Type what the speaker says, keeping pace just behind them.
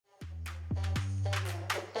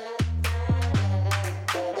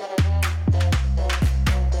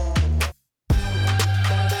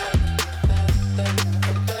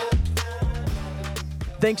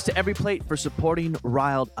Thanks to Every Plate for supporting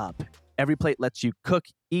Riled Up. Every Plate lets you cook,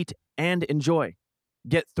 eat, and enjoy.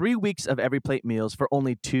 Get 3 weeks of Every Plate meals for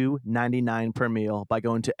only $2.99 per meal by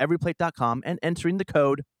going to everyplate.com and entering the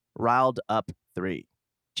code RILEDUP3.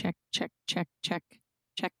 Check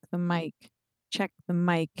the mic. Check the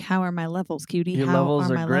mic. How are my levels, cutie? Your How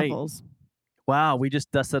levels are are my great. levels? Wow, we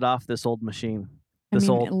just dusted off this old machine.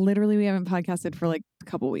 Literally, we haven't podcasted for like a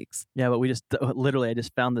couple weeks. Yeah, but we just literally, I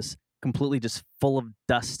just found this completely just full of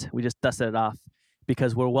dust. We just dusted it off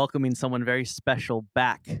because we're welcoming someone very special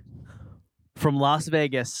back from Las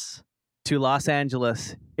Vegas to Los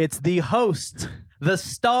Angeles. It's the host, the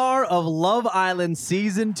star of Love Island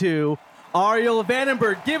Season 2, Ariel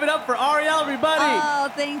Vandenberg. Give it up for Ariel, everybody.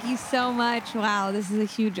 Oh, thank you so much. Wow, this is a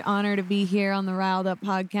huge honor to be here on the Riled Up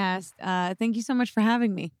podcast. Thank you so much for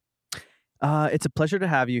having me. It's a pleasure to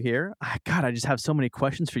have you here. God, I just have so many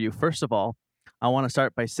questions for you. First of all, I want to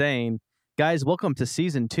start by saying, guys, welcome to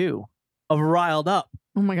Season 2 of Riled Up.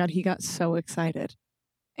 Oh my God, he got so excited.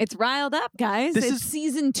 It's Riled Up, guys. It's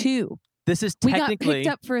Season 2. This is We technically... got picked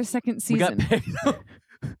up for a second season. We got picked up.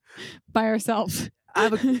 By ourselves.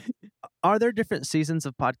 Are there different seasons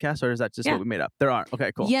of podcasts, or is that just what we made up? There are.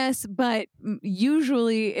 Okay, cool. Yes, but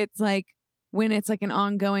usually it's like when it's like an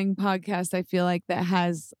ongoing podcast, I feel like that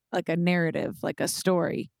has like a narrative, like a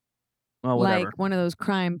story. Oh, whatever. Like one of those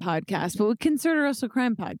crime podcasts, but we consider us a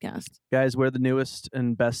crime podcast. Guys, we're the newest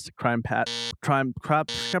and best crime podcast.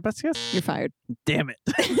 You're fired. Damn it.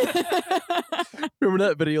 Remember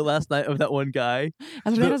that video last night of that one guy?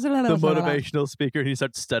 the motivational speaker, and he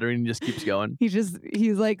starts stuttering and just keeps going.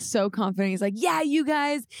 He's like so confident. He's like, yeah, you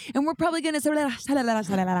guys, and we're probably going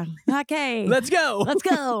to okay. Let's go. Let's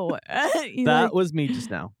go. That was me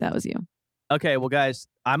just now. That was you. Okay, well, guys,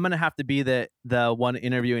 I'm going to have to be the one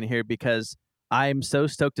interviewing here because I'm so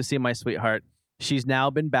stoked to see my sweetheart. She's now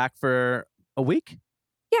been back for a week?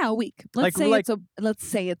 Yeah, a week. Let's say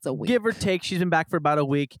it's a week. Give or take, she's been back for about a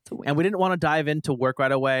week. And we didn't want to dive into work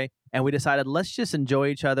right away. And we decided, let's just enjoy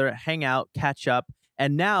each other, hang out, catch up.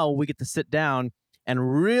 And now we get to sit down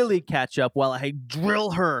and really catch up while I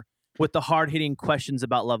drill her with the hard-hitting questions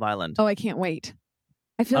about Love Island. Oh, I can't wait.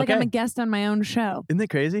 I feel like I'm a guest on my own show. Isn't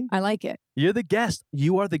that crazy? I like it. You're the guest.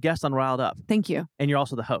 You are the guest on Riled Up. Thank you. And you're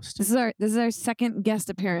also the host. This is our second guest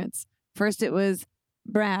appearance. First it was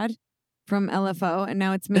Brad from LFO, and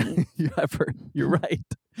now it's me. You're right.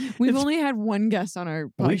 We've only had one guest on our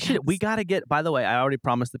podcast. We got to get, by the way, I already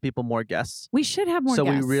promised the people more guests. We should have more guests.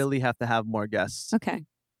 So we really have to have more guests. Okay.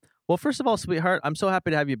 Well, first of all, sweetheart, I'm so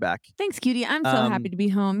happy to have you back. Thanks, cutie. I'm so happy to be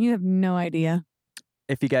home. You have no idea.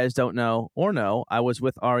 If you guys don't know or know, I was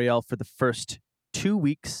with Ariel for the first 2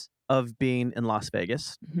 weeks of being in Las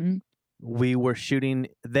Vegas. Mm-hmm. They were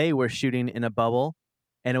shooting in a bubble,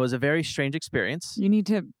 and it was a very strange experience. You need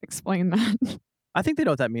to explain that. I think they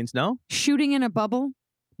know what that means, no? Shooting in a bubble?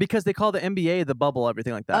 Because they call the NBA the bubble,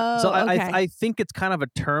 everything like that. Oh, so okay. I think it's kind of a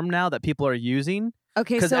term now that people are using.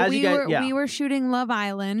 Okay, so we were shooting Love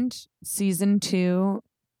Island Season 2,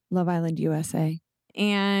 Love Island USA,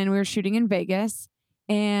 and we were shooting in Vegas.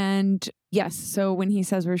 And yes, so when he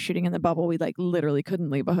says we're shooting in the bubble, we like literally couldn't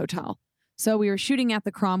leave a hotel. So we were shooting at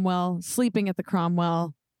the Cromwell, sleeping at the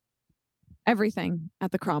Cromwell, everything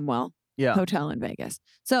at the Cromwell Hotel in Vegas.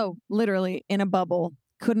 So literally in a bubble,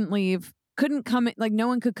 couldn't leave, couldn't come, like no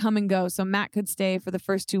one could come and go. So Matt could stay for the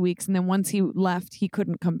first 2 weeks. And then once he left, he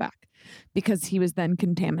couldn't come back because he was then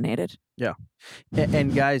contaminated. Yeah.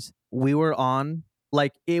 And guys, we were on,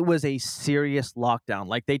 like, it was a serious lockdown.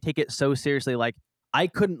 Like they take it so seriously. Like, I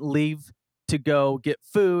couldn't leave to go get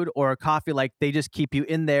food or a coffee. Like they just keep you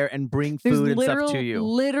in there and bring food and stuff to you.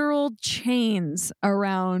 Literal chains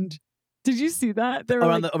around. Did you see that?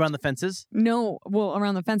 Around the fences? No, well,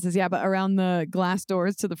 around the fences, yeah, but around the glass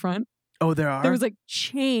doors to the front. Oh, there are? There was like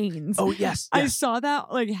chains. Oh, yes. I saw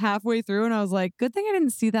that like halfway through and I was like, good thing I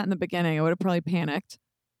didn't see that in the beginning. I would have probably panicked.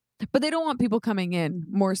 But they don't want people coming in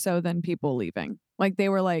more so than people leaving. Like they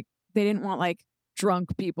didn't want like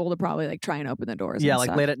drunk people to probably like try and open the doors. Yeah, and like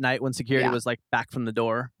stuff. late at night when security was like back from the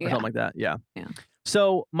door or something like that. Yeah. Yeah.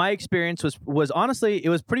 So my experience was honestly, it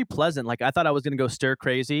was pretty pleasant. Like I thought I was going to go stir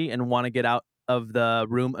crazy and want to get out of the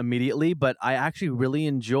room immediately, but I actually really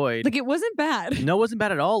enjoyed. Like it wasn't bad. No, it wasn't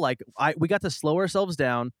bad at all. Like we got to slow ourselves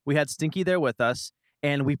down. We had Stinky there with us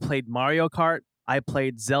and we played Mario Kart. I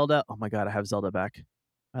played Zelda. Oh my God, I have Zelda back.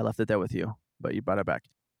 I left it there with you, but you brought it back.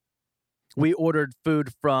 We ordered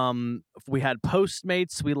food we had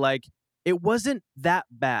Postmates. It wasn't that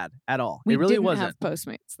bad at all. It really wasn't. We didn't have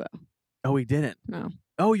Postmates though. Oh, we didn't? No.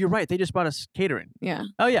 Oh, you're right. They just brought us catering. Yeah.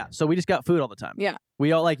 Oh, yeah. So we just got food all the time. Yeah.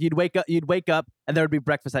 We all you'd wake up and there would be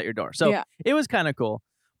breakfast at your door. So it was kind of cool.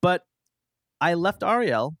 But I left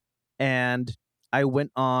Ariel and I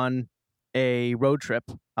went on a road trip.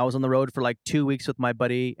 I was on the road for like 2 weeks with my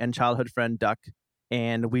buddy and childhood friend Duck,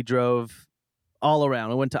 and we drove all around.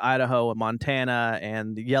 We went to Idaho and Montana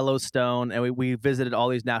and Yellowstone, and we visited all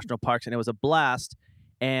these national parks, and it was a blast.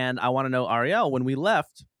 And I want to know, Ariel, when we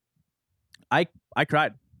left, I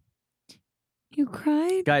cried. You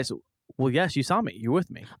cried? Guys, well, yes, you saw me. You were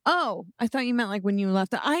with me. Oh, I thought you meant like when you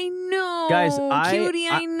left. I know. Guys, Cutie,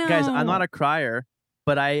 I know. Guys, I'm not a crier,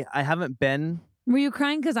 but I haven't been. Were you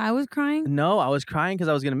crying because I was crying? No, I was crying because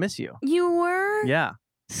I was going to miss you. You were? Yeah.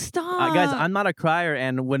 Stop. Guys, I'm not a crier,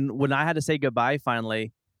 and when I had to say goodbye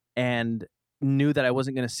finally and knew that I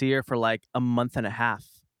wasn't going to see her for like a month and a half,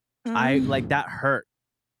 that hurt.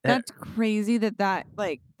 That's crazy that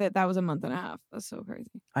was a month and a half. That's so crazy.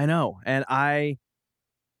 I know. And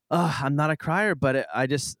I'm not a crier, but I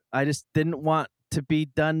just didn't want to be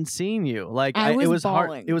done seeing you. Like it was bawling.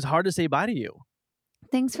 hard. It was hard to say bye to you.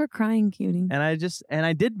 Thanks for crying, Cutie. And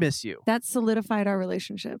I did miss you. That solidified our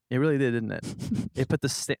relationship. It really did, didn't it? It put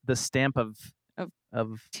the stamp of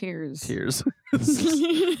tears. Tears.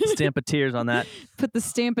 Stamp of tears on that. Put the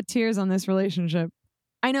stamp of tears on this relationship.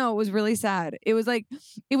 I know, it was really sad. It was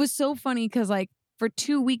so funny because like for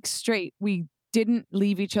 2 weeks straight, we didn't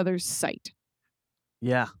leave each other's sight.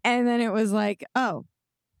 Yeah. And then it was like, oh,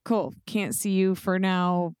 cool. Can't see you for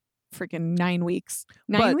now freaking 9 weeks.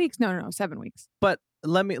 9 weeks? No, 7 weeks. But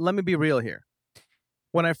let me be real here.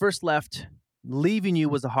 When I first left, leaving you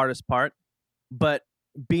was the hardest part, but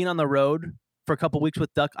being on the road for a couple weeks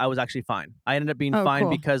with Duck, I was actually fine. I ended up being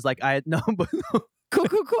fine because like I had Cool.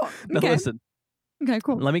 No, okay. Listen. Okay,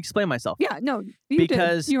 cool. Let me explain myself. Yeah, no,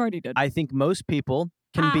 because you already did. I think most people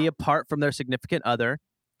can be apart from their significant other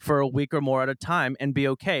for a week or more at a time and be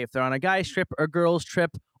okay. If they're on a guy's trip or girl's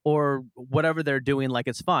trip or whatever they're doing, like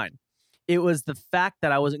it's fine. It was the fact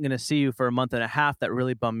that I wasn't going to see you for a month and a half that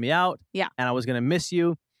really bummed me out. Yeah. And I was going to miss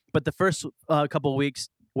you. But the first couple of weeks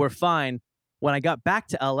were fine. When I got back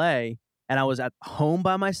to LA and I was at home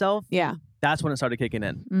by myself, yeah, that's when it started kicking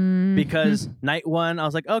in. Because night one, I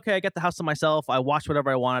was like, okay, I got the house to myself. I watched whatever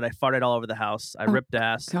I wanted. I farted all over the house. I ripped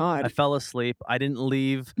ass. God. I fell asleep. I didn't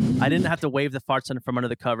leave. I didn't have to wave the farts from under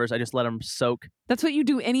the covers. I just let them soak. That's what you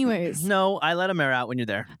do anyways. No, I let them air out when you're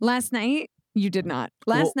there. Last night, you did not.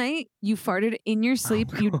 Last night, you farted in your sleep.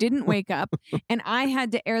 You didn't wake up. And I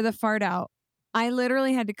had to air the fart out. I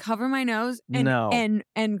literally had to cover my nose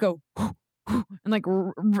and go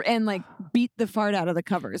and beat the fart out of the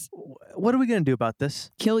covers. What are we going to do about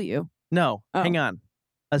this? Kill you. No, hang on.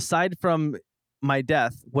 Aside from my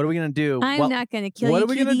death, what are we going to do? I'm not going to kill you. What are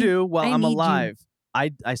we going to do while I'm alive?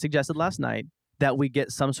 I suggested last night that we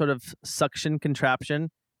get some sort of suction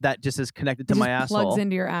contraption that just is connected to my asshole. Plugs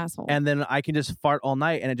into your asshole. And then I can just fart all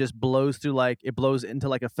night and it just blows through it blows into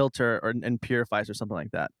like a filter and purifies or something like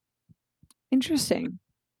that. Interesting.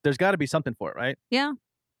 There's got to be something for it, right? Yeah.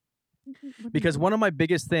 Because one of my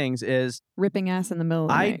biggest things is ripping ass in the middle of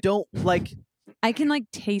the night. don't like. I can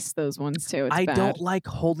taste those ones too. It's I bad. don't like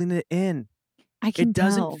holding it in. It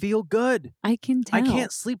doesn't feel good. I can tell. I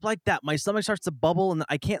can't sleep like that. My stomach starts to bubble and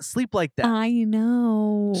I can't sleep like that. I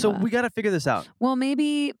know. So we got to figure this out. Well,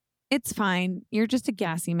 maybe it's fine. You're just a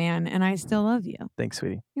gassy man and I still love you. Thanks,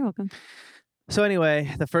 sweetie. You're welcome. So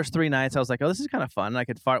anyway, the first 3 nights I was like, oh, this is kind of fun. I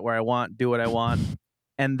could fart where I want, do what I want.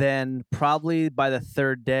 And then probably by the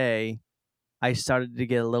 3rd day, I started to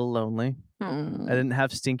get a little lonely. I didn't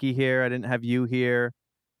have Stinky here. I didn't have you here.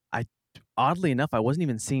 Oddly enough, I wasn't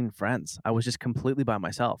even seeing friends. I was just completely by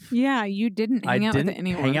myself. Yeah, you didn't hang out with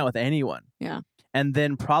anyone. Hang out with anyone. Yeah. And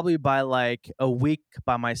then probably by like a week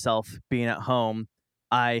by myself being at home,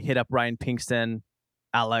 I hit up Ryan Pinkston,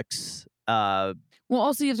 Alex. Well,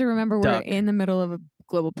 also you have to remember Duck. We're in the middle of a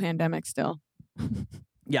global pandemic still.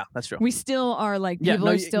 Yeah, that's true. We still are people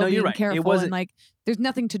are still being right. careful and there's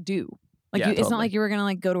nothing to do. It's not like you were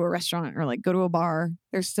gonna go to a restaurant or go to a bar.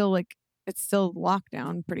 There's still it's still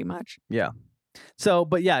lockdown pretty much. Yeah. So,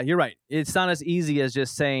 but yeah, you're right. It's not as easy as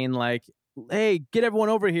just saying hey, get everyone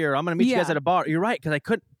over here. I'm gonna meet you guys at a bar. You're right, because I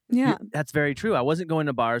couldn't. Yeah, that's very true. I wasn't going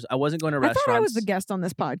to bars. I wasn't going to restaurants. I thought I was the guest on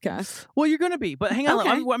this podcast. Well, you're going to be, but hang on. Okay.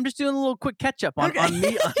 I'm just doing a little quick catch up on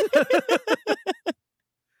me.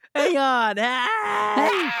 Hang on.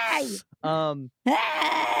 Hey.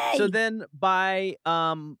 Hey. So then by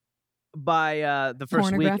the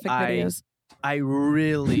first week, videos. I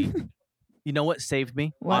really, you know what saved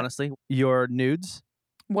me? What? Honestly, your nudes.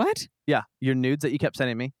 What? Yeah, your nudes that you kept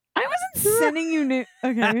sending me. I wasn't sending you nudes.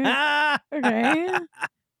 Okay. Okay.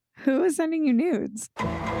 Who was sending you nudes?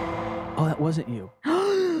 Oh, that wasn't you.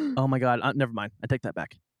 Oh my God. Never mind. I take that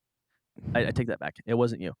back. I take that back. It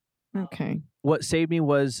wasn't you. Okay. What saved me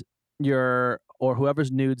was or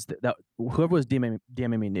whoever's nudes that whoever was DMing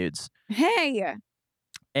me nudes. Hey.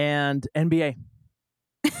 And NBA.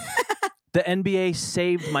 The NBA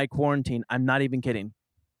saved my quarantine. I'm not even kidding.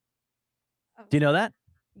 Do you know that?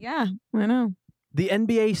 Yeah, I know. The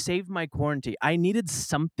NBA saved my quarantine. I needed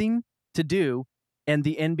something to do, and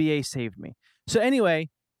the NBA saved me. So anyway,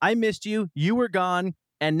 I missed you. You were gone,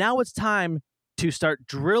 and now it's time to start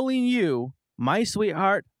drilling you, my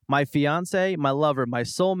sweetheart, my fiance, my lover, my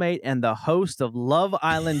soulmate, and the host of Love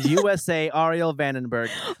Island USA, Ariel Vandenberg.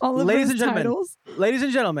 All of ladies those and gentlemen, titles. Ladies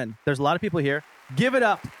and gentlemen, there's a lot of people here. Give it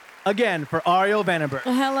up again for Ariel Vandenberg.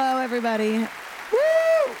 Hello, everybody. Woo!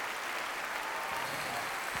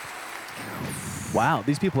 Wow,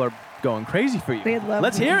 these people are going crazy for you. They love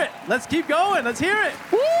Let's me. hear it. Let's keep going. Let's hear it.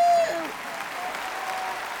 Woo!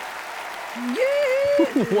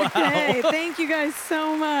 Yeah! Wow. Okay, thank you guys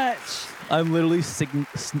so much. I'm literally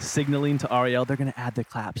signaling to Ariel they're gonna add the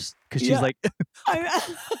claps because she's like,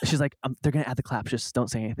 they're gonna add the claps. Just don't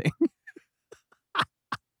say anything.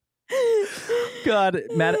 God,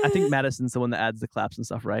 I think Madison's the one that adds the claps and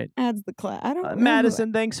stuff, right? Adds the clap. I don't know.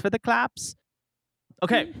 Madison, thanks for the claps.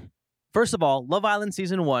 Okay, first of all, Love Island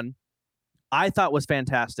season 1, I thought was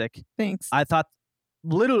fantastic. Thanks. I thought,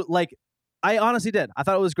 literally, like, I honestly did. I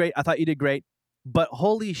thought it was great. I thought you did great. But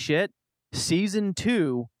holy shit, season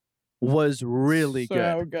 2 was really good.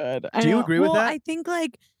 So good. Do you agree with that? I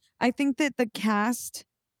think that the cast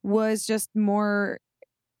was just more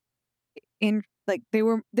in, like, they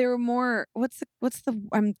were more, what's the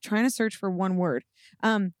I'm trying to search for one word.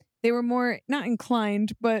 They were more not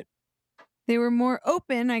inclined, but they were more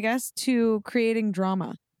open, I guess, to creating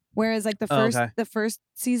drama. Whereas like the first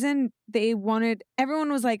season,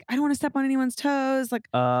 everyone was like, I don't want to step on anyone's toes. Like,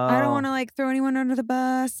 I don't want to like throw anyone under the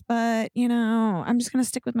bus, but you know, I'm just going to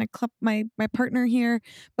stick with my partner here.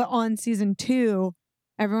 But on season 2,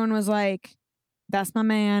 everyone was like, that's my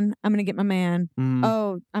man. I'm going to get my man.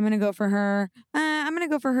 Oh, I'm going to go for her. I'm going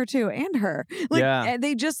to go for her too. And her. Like,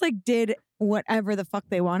 they just like did whatever the fuck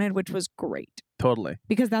they wanted, which was great. Totally.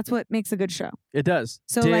 Because that's what makes a good show. It does.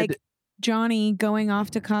 So like Johnny going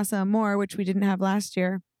off to Casa Amor, which we didn't have last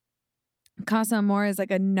year. Casa Amor is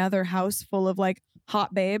like another house full of like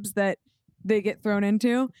hot babes that they get thrown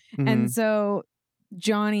into. Mm-hmm. And so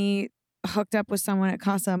Johnny hooked up with someone at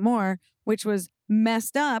Casa Amor, which was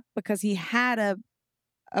messed up because he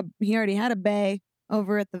already had a bae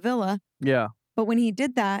over at the villa. Yeah. But when he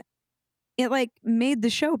did that, it like made the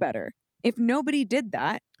show better. If nobody did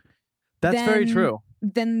that, that's very true.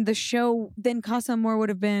 Then Casa Amor would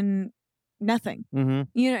have been nothing. Mm-hmm.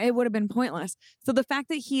 You know, it would have been pointless. So the fact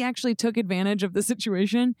that he actually took advantage of the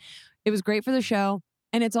situation, it was great for the show.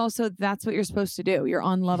 And it's also, that's what you're supposed to do. You're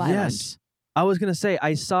on Love Island. Yes. I was going to say,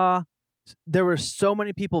 I saw there were so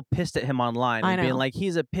many people pissed at him online and being like,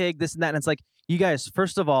 he's a pig, this and that. And it's like, you guys,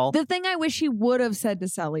 first of all. The thing I wish he would have said to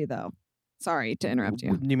Sally, though. Sorry to interrupt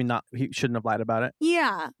you. You mean he shouldn't have lied about it?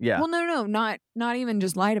 Yeah. Yeah. Well, no, not even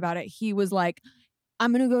just lied about it. He was like,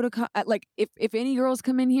 I'm going to go to, like, if any girls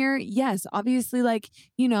come in here, yes, obviously, like,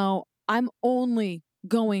 you know, I'm only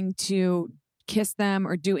going to kiss them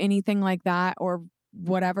or do anything like that or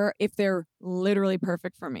whatever if they're literally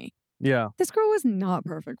perfect for me. Yeah. This girl was not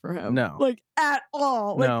perfect for him. No. Like, at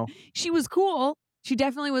all. Like, no. She was cool. She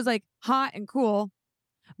definitely was, like, hot and cool,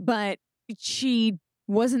 but she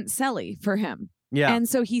wasn't Selly for him. Yeah. And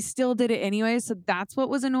so he still did it anyway. So that's what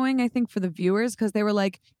was annoying, I think, for the viewers, because they were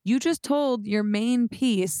like, you just told your main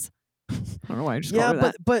piece. I don't know why I just called her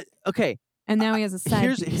that. but okay. And now he has a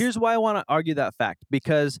side piece. Here's why I want to argue that fact,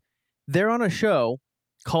 because they're on a show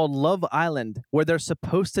called Love Island where they're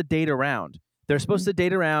supposed to date around. They're supposed to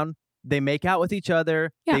date around. They make out with each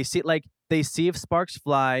other. Yeah. They see if sparks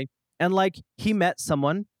fly. And like he met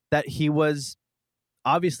someone that he was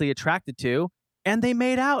obviously attracted to, and they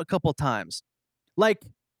made out a couple times. Like,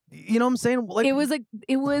 you know what I'm saying? Like,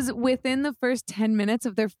 it was within the first 10 minutes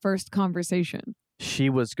of their first conversation. She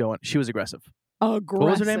was aggressive. Aggressive. What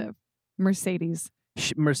was her name? Mercedes.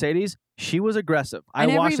 Mercedes. She was aggressive. I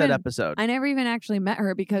watched that episode. I never even actually met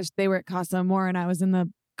her because they were at Casa Amor and I was in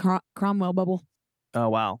the Cromwell bubble. Oh,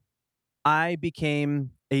 wow. I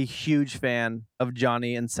became a huge fan of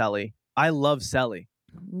Johnny and Sally. I love Sally.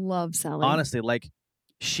 Love Sally. Honestly, like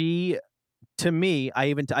she, to me,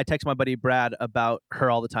 I text my buddy Brad about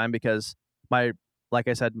her all the time because like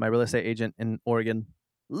I said, my real estate agent in Oregon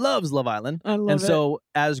loves Love Island. I love it. And so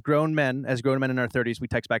as grown men in our 30s, we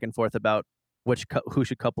text back and forth about who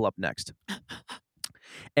should couple up next.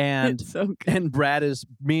 And and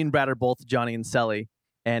me and Brad are both Johnny and Sally,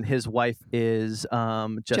 and his wife is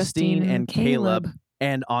Justine and Caleb.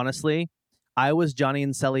 And honestly, I was Johnny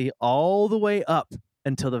and Sally all the way up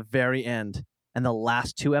until the very end. And the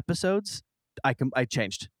last 2 episodes, I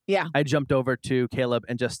changed. Yeah. I jumped over to Caleb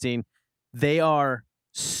and Justine. They are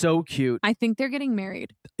so cute. I think they're getting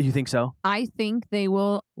married. You think so? I think they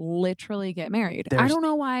will literally get married. I don't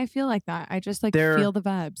know why I feel like that. I just feel the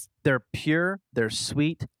vibes. They're pure. They're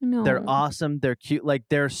sweet. No. They're awesome. They're cute. Like,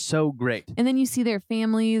 they're so great. And then you see their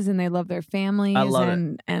families and they love their families. I love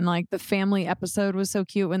it. And like the family episode was so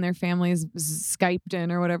cute when their families Skyped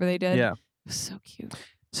in or whatever they did. Yeah. It was so cute.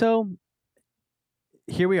 So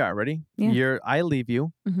here we are. Ready? Yeah. I leave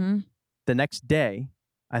you. Mm-hmm. The next day,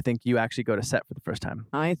 I think you actually go to set for the first time.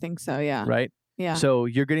 I think so, yeah. Right? Yeah. So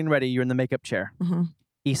you're getting ready. You're in the makeup chair. Uh-huh.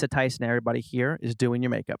 Issa Tyson, everybody here is doing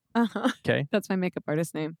your makeup. Uh-huh. Okay? That's my makeup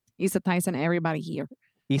artist name. Issa Tyson, everybody here.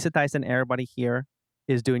 Issa Tyson, everybody here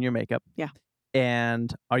is doing your makeup. Yeah.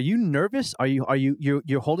 And are you nervous?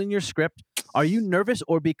 You're holding your script? Are you nervous,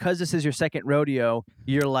 or because this is your second rodeo,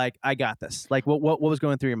 you're like, I got this? Like, what was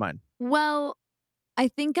going through your mind? Well, I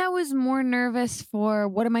think I was more nervous for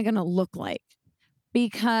what am I going to look like?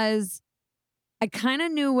 Because I kind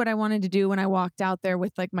of knew what I wanted to do when I walked out there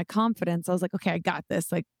with like my confidence. I was like, okay, I got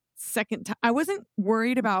this. Like, second time. I wasn't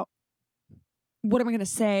worried about what am I going to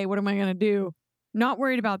say? What am I going to do? Not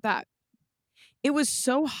worried about that. It was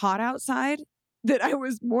so hot outside that I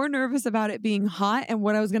was more nervous about it being hot and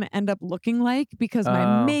what I was going to end up looking like, because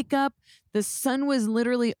my makeup, the sun was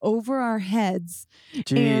literally over our heads.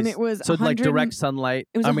 Jeez. And it was so like direct sunlight.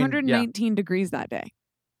 It was 119 degrees that day.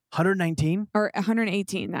 119? Or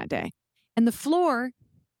 118 that day. And the floor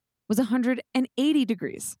was 180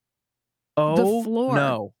 degrees. Oh, the floor.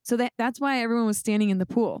 No. So that's why everyone was standing in the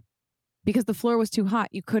pool, because the floor was too hot.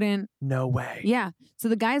 You couldn't. No way. Yeah. So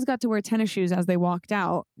the guys got to wear tennis shoes as they walked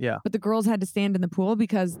out. Yeah. But the girls had to stand in the pool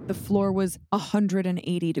because the floor was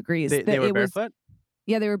 180 degrees. They were barefoot?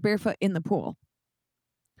 Yeah, they were barefoot in the pool.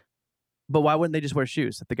 But why wouldn't they just wear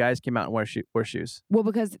shoes? If the guys came out and wear shoes? Well,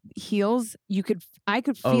 because heels, I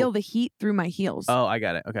could feel the heat through my heels. Oh, I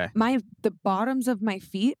got it. Okay. The bottoms of my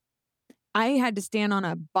feet, I had to stand on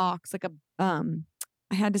a box, I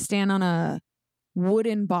had to stand on a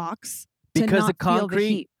wooden box because the concrete concrete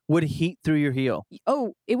heat would heat through your heel.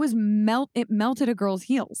 Oh, it melted a girl's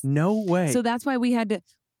heels. No way. So that's why we had to,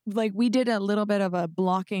 we did a little bit of a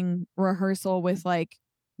blocking rehearsal with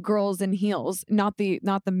girls in heels, not the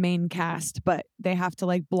main cast, but they have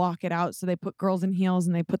to block it out. So they put girls in heels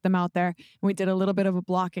and they put them out there. And we did a little bit of a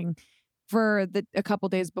blocking for a couple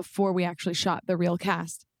days before we actually shot the real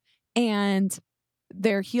cast, and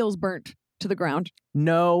their heels burnt to the ground.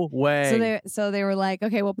 No way. So they were like,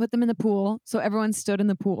 okay, we'll put them in the pool. So everyone stood in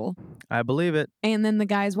the pool. I believe it. And then the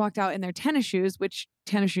guys walked out in their tennis shoes, which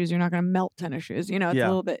tennis shoes, you're not going to melt tennis shoes. It's a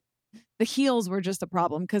little bit, the heels were just a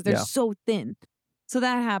problem because they're so thin. So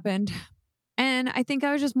that happened. And I think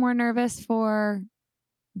I was just more nervous for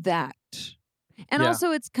that. And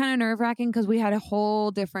also it's kind of nerve-wracking because we had a whole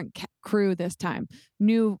different crew this time.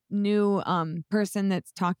 New person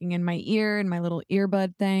that's talking in my ear and my little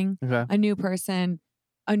earbud thing. Okay. A new person,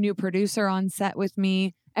 a new producer on set with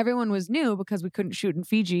me. Everyone was new because we couldn't shoot in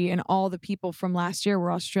Fiji, and all the people from last year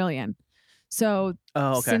were Australian. So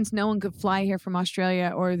since no one could fly here from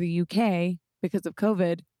Australia or the UK because of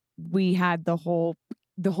COVID, we had the whole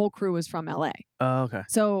crew was from LA. Oh, okay.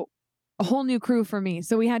 So a whole new crew for me.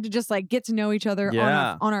 So we had to just get to know each other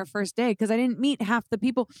on our first day, because I didn't meet half the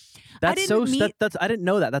people. I didn't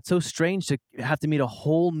know that. That's so strange to have to meet a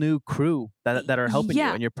whole new crew that are helping you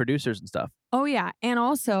and your producers and stuff. Oh yeah. And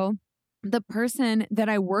also the person that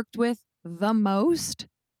I worked with the most,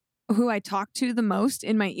 who I talked to the most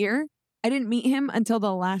in my ear, I didn't meet him until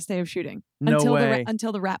the last day of shooting. No way.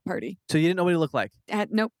 Until the rap party. So you didn't know what he looked like?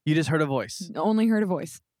 Nope. You just heard a voice? Only heard a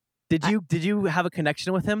voice. Did you have a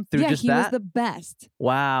connection with him through just that? Yeah, he was the best.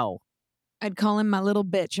 Wow. I'd call him my little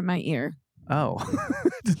bitch in my ear. Oh.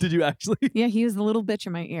 Did you actually? Yeah, he was the little bitch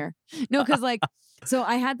in my ear. No, because so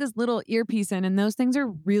I had this little earpiece in, and those things are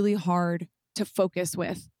really hard to focus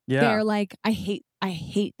with. Yeah. They're I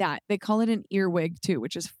hate that. They call it an earwig too,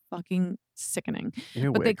 which is fucking sickening.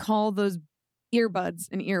 Earwig. But they call those earbuds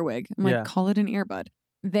an earwig. I'm call it an earbud.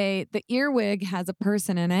 The earwig has a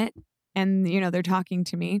person in it, and they're talking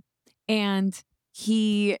to me, and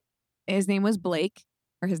his name was Blake,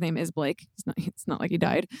 or his name is Blake. It's not like he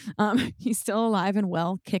died. He's still alive and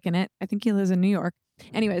well, kicking it. I think he lives in New York.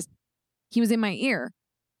 Anyways, he was in my ear.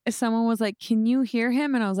 Someone was like, "Can you hear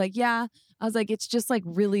him?" And I was like, "Yeah." I was like, "It's just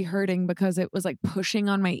really hurting because it was pushing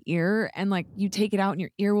on my ear, and you take it out and your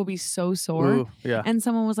ear will be so sore." Ooh, yeah. And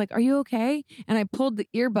someone was like, "Are you okay?" And I pulled the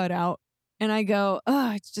earbud out, And I go,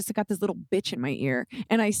 oh, it's just got this little bitch in my ear.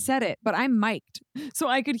 And I said it, but I'm mic'd. So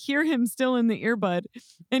I could hear him still in the earbud.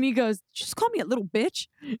 And he goes, just call me a little bitch.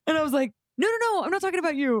 And I was like, no, I'm not talking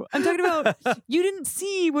about you. I'm talking about, you didn't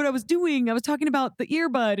see what I was doing. I was talking about the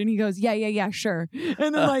earbud. And he goes, yeah, sure.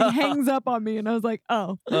 And then like hangs up on me. And I was like,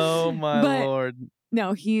 oh. Oh my Lord.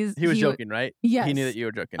 No, he was joking, right? Yes. He knew that you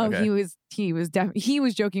were joking. Oh, okay. he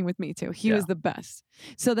was joking with me too. He was the best.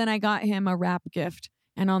 So then I got him a wrap gift.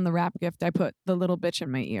 And on the wrap gift, I put the little bitch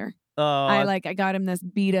in my ear. Oh, I got him this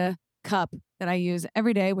Beta cup that I use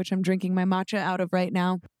every day, which I'm drinking my matcha out of right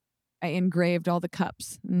now. I engraved all the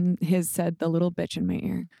cups, and his said the little bitch in my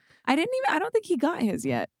ear. I don't think he got his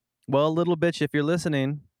yet. Well, little bitch, if you're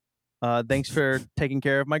listening, thanks for taking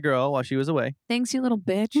care of my girl while she was away. Thanks, you little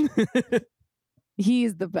bitch. He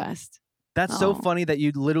is the best. That's so funny that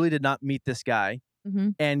you literally did not meet this guy,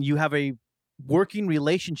 and you have a working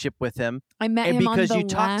relationship with him. I met him because you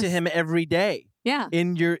talk to him every day. Yeah.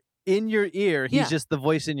 In your ear, he's just the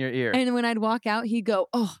voice in your ear. And when I'd walk out, he'd go,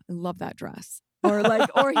 "Oh, I love that dress."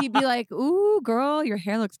 Or he'd be like, "Ooh, girl, your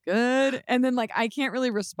hair looks good." And then like I can't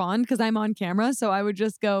really respond because I'm on camera, so I would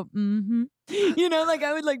just go, "Mm-hmm."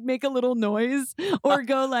 I would like make a little noise or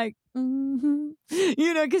go like, "Mm-hmm."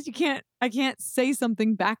 Because I can't say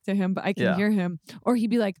something back to him, but I can hear him. Or he'd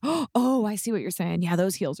be like, "Oh, I see what you're saying. Yeah,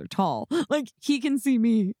 those heels are tall." Like he can see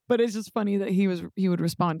me, but it's just funny that he would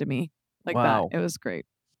respond to me like that. It was great.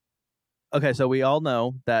 Okay, so we all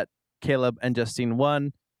know that Caleb and Justine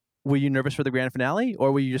won. Were you nervous for the grand finale,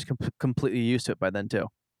 or were you just completely used to it by then too?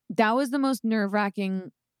 That was the most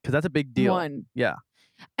nerve-wracking because that's a big deal. One. Yeah.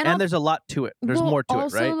 And there's a lot to it. There's more to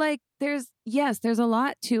it, right? Also, like, there's a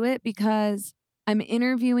lot to it because I'm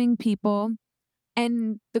interviewing people.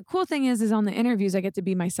 And the cool thing is on the interviews, I get to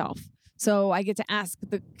be myself. So I get to ask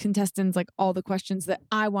the contestants, like, all the questions that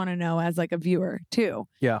I want to know as, like, a viewer, too.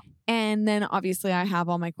 Yeah. And then, obviously, I have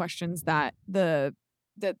all my questions that the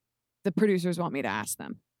producers want me to ask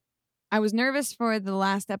them. I was nervous for the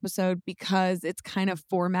last episode because it's kind of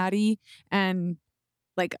formatty and,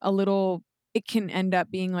 like, it can end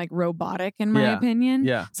up being like robotic in my opinion.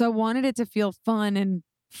 Yeah. So I wanted it to feel fun and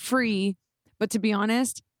free. But to be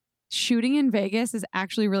honest, shooting in Vegas is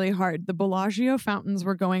actually really hard. The Bellagio fountains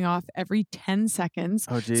were going off every 10 seconds.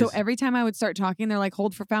 Oh, geez. So every time I would start talking, they're like,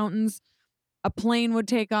 hold for fountains. A plane would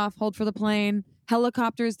take off, hold for the plane.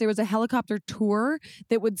 Helicopters, there was a helicopter tour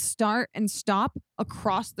that would start and stop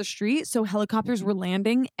across the street. So helicopters were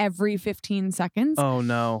landing every 15 seconds. Oh,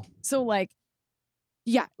 no. So like,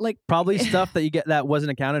 yeah, like probably stuff that you get that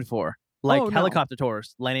wasn't accounted for, like helicopter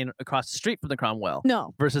tours landing across the street from the Cromwell.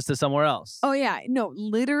 No, versus to somewhere else. Oh yeah, no,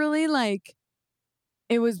 literally, like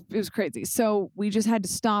it was crazy. So we just had to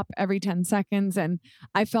stop every 10 seconds, and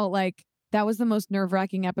I felt like that was the most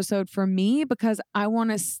nerve-wracking episode for me because I want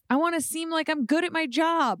to seem like I'm good at my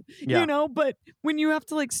job, But when you have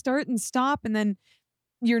to like start and stop, and then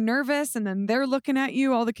you're nervous, and then they're looking at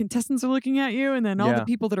you, all the contestants are looking at you, and then all the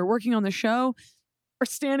people that are working on the show are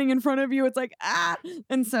standing in front of you. It's like, ah.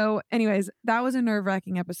 And so anyways, that was a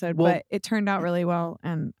nerve-wracking episode, but it turned out really well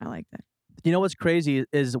and I liked it. You know what's crazy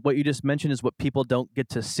is what you just mentioned is what people don't get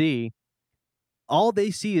to see. All they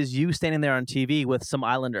see is you standing there on TV with some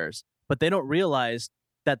islanders, but they don't realize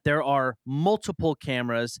that there are multiple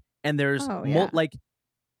cameras and there's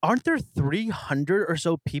aren't there 300 or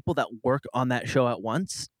so people that work on that show at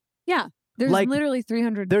once? Yeah. There's literally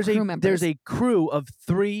 300 crew members. There's a crew of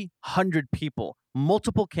 300 people,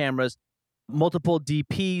 multiple cameras, multiple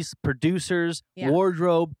DPs, producers,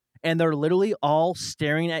 wardrobe, and they're literally all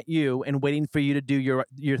staring at you and waiting for you to do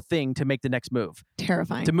your thing to make the next move.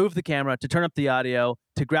 Terrifying. To move the camera, to turn up the audio,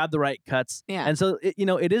 to grab the right cuts. Yeah. And so,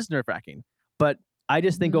 it is nerve-wracking. But I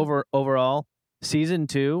just think overall, season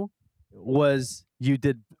 2 you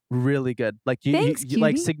did really good. Like you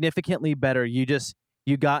like significantly better.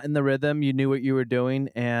 You got in the rhythm. You knew what you were doing.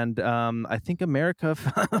 And I think America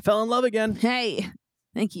fell in love again. Hey,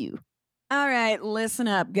 thank you. All right, listen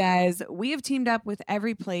up, guys. We have teamed up with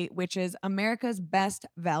Every Plate, which is America's best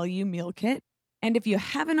value meal kit. And if you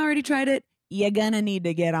haven't already tried it, you're going to need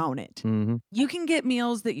to get on it. Mm-hmm. You can get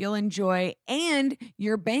meals that you'll enjoy and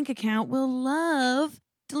your bank account will love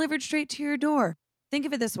delivered straight to your door. Think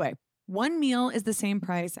of it this way. One meal is the same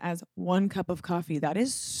price as 1 cup of coffee. That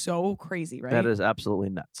is so crazy, right? That is absolutely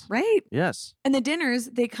nuts. Right? Yes. And the dinners,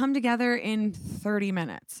 they come together in 30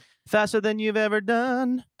 minutes. Faster than you've ever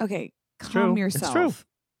done. Okay, calm yourself. It's true.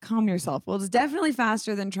 Calm yourself. Well, it's definitely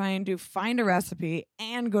faster than trying to find a recipe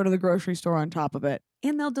and go to the grocery store on top of it.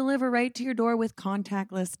 And they'll deliver right to your door with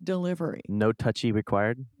contactless delivery. No touchy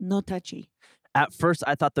required? No touchy. At first,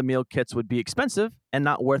 I thought the meal kits would be expensive and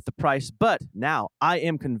not worth the price, but now I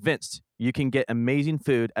am convinced you can get amazing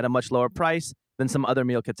food at a much lower price than some other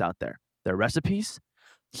meal kits out there. Their recipes,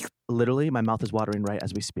 literally, my mouth is watering right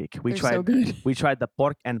as we speak. They're so good. We tried the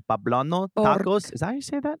pork and poblano tacos. Is that how you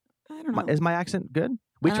say that? I don't know. Is my accent good?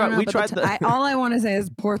 All I want to say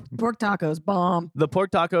is pork tacos bomb. The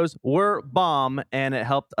pork tacos were bomb, and it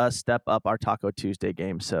helped us step up our Taco Tuesday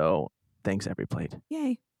game. So thanks, Every Plate.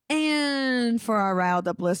 Yay. And for our riled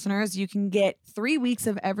up listeners, you can get 3 weeks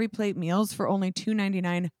of Every Plate meals for only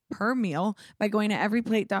 $2.99 per meal by going to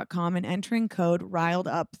everyplate.com and entering code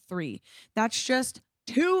RILEDUP3. That's just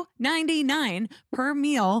 $2.99 per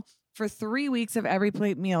meal for 3 weeks of Every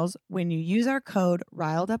Plate meals when you use our code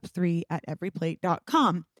RILEDUP3 at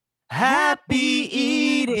everyplate.com. Happy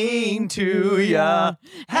eating to ya.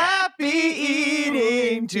 Happy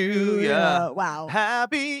eating to ya. Wow.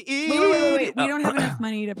 Happy eating. Wait. We don't have enough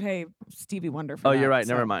money to pay Stevie Wonder for that. Oh, you're right.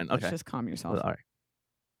 Never mind. Okay. Let's just calm yourself. All right.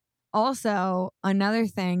 Also, another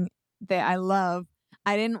thing that I love,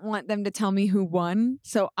 I didn't want them to tell me who won.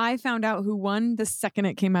 So I found out who won the second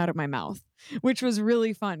it came out of my mouth, which was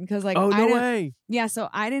really fun because oh, no way. Yeah. So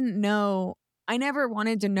I didn't know. I never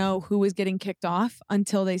wanted to know who was getting kicked off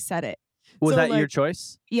until they said it. Was that your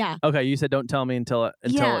choice? Yeah. Okay. You said don't tell me until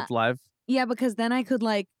it's live. Yeah, because then I could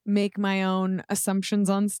make my own assumptions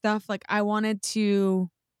on stuff. Like I wanted to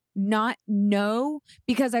not know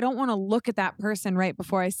because I don't want to look at that person right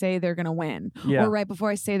before I say they're going to win or right before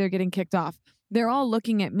I say they're getting kicked off. They're all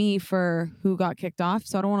looking at me for who got kicked off.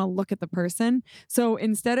 So I don't want to look at the person. So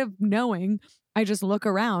instead of knowing, I just look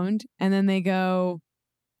around and then they go,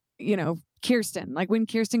 Kirsten. Like when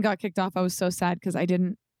Kirsten got kicked off, I was so sad because I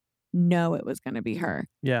didn't know it was going to be her.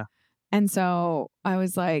 Yeah. And so I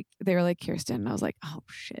was like, they were like, Kirsten. And I was like, oh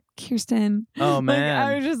shit, Kirsten. Oh man.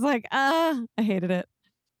 I was just like, I hated it.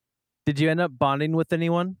 Did you end up bonding with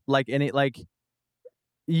anyone? Did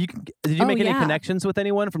you make any connections with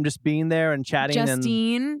anyone from just being there and chatting?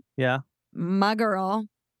 Justine. Yeah. My girl.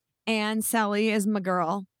 And Sally is my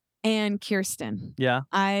girl. And Kirsten. Yeah.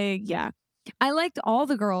 I liked all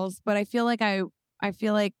the girls, but I feel like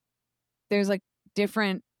there's a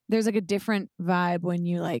different vibe when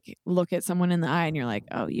you look at someone in the eye and you're like,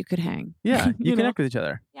 oh, you could hang. Yeah, you connect with each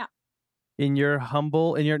other. Yeah. In your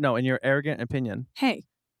arrogant opinion. Hey,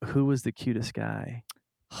 who was the cutest guy?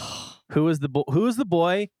 Who was the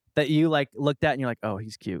boy that you looked at and you're like, oh,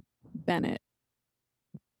 he's cute? Bennett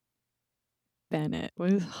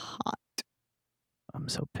was hot. I'm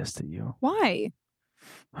so pissed at you. Why?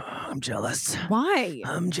 I'm jealous. Why?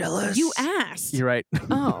 I'm jealous. You asked. You're right.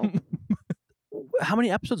 Oh. How many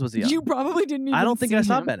episodes was he on? You probably didn't even I don't think I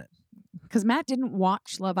saw him. Bennett. Because Matt didn't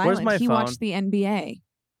watch Love Where's Island. my He phone? watched the NBA.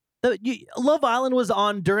 Love Island was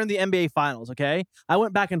on during the NBA Finals, okay? I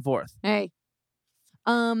went back and forth. Hey.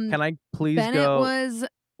 Can I please Bennett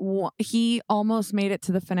he almost made it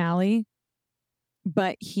to the finale,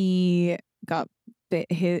 but him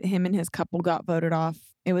and his couple got voted off.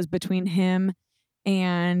 It was between him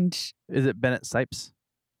and... Is it Bennett Sipes?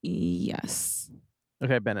 Yes.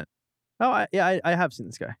 Okay, Bennett. Oh, I have seen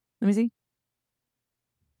this guy. Let me see.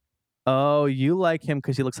 Oh, you like him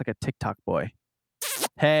because he looks like a TikTok boy.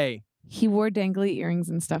 Hey. He wore dangly earrings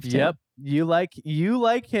and stuff, too. Yep. You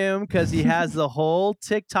like him because he has the whole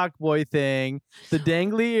TikTok boy thing. The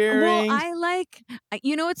dangly earrings. Well,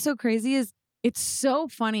 what's so crazy is it's so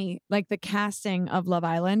funny, the casting of Love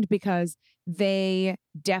Island, because they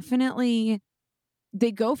definitely...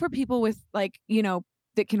 They go for people with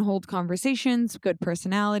that can hold conversations, good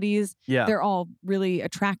personalities. Yeah. They're all really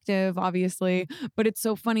attractive, obviously. But it's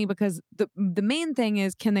so funny because the main thing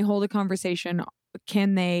is, can they hold a conversation?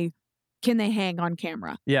 Can they hang on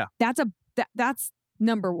camera? Yeah. That's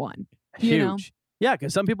number one. Huge. You know? Yeah,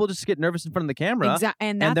 because some people just get nervous in front of the camera. Exactly.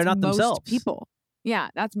 And they're not most themselves. People. Yeah,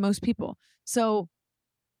 that's most people. So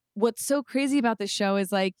what's so crazy about this show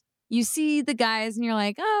is you see the guys and you're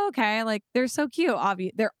like, oh, okay. They're so cute.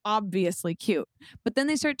 They're obviously cute. But then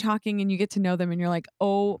they start talking and you get to know them and you're like,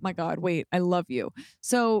 oh my God, wait, I love you.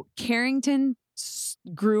 So Carrington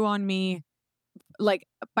grew on me.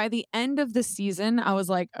 By the end of the season, I was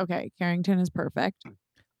like, okay, Carrington is perfect.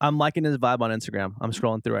 I'm liking his vibe on Instagram. I'm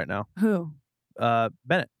scrolling through right now. Who?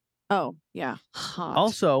 Bennett. Oh, yeah. Hot.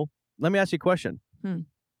 Also, let me ask you a question.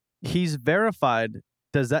 He's verified.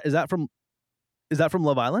 Is that from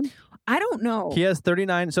Love Island? I don't know. He has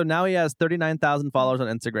 39. So now he has 39,000 followers on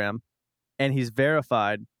Instagram and he's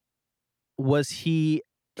verified. Was he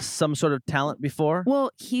some sort of talent before?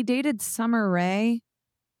 Well, he dated Summer Rae.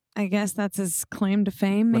 I guess that's his claim to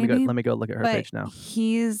fame, maybe. Let me go look at her page now.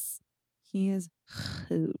 He is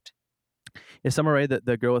hoot. Is Summer Rae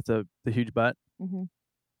the girl with the huge butt? Mm-hmm.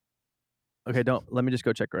 Okay, let me just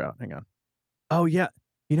go check her out. Hang on. Oh, yeah.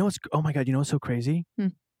 You know what's? Oh my God! You know what's so crazy?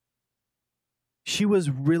 She was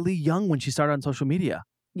really young when she started on social media.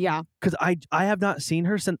 Yeah. Because I have not seen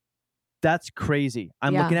her since. That's crazy.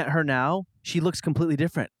 I'm looking at her now. She looks completely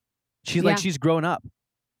different. She's like she's grown up.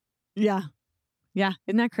 Yeah. Yeah.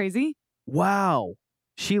 Isn't that crazy? Wow.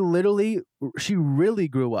 She really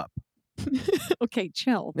grew up. Okay,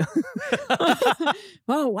 chill.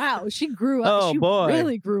 Oh, wow. She grew up. Oh, she boy.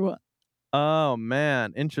 really grew up. Oh,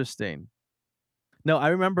 man. Interesting. No, I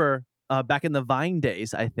remember back in the Vine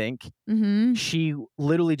days, I think, she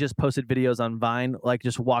literally just posted videos on Vine, like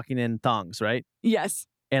just walking in thongs, right? Yes.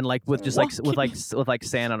 And like with just with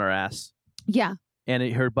sand on her ass. Yeah.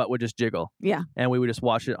 And her butt would just jiggle. Yeah. And we would just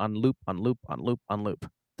watch it on loop, on loop, on loop, on loop.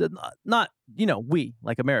 Not, we,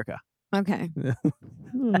 like America. Okay.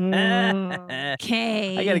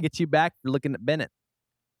 Okay. I got to get you back for looking at Bennett.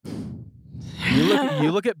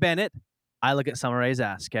 You look at Bennett. I look at Summer Rae's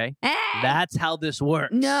ass, okay? Hey! That's how this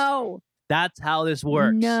works. No. That's how this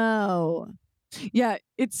works. No. Yeah,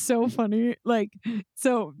 it's so funny. Like,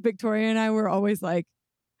 so Victoria and I were always like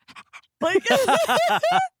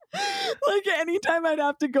anytime I'd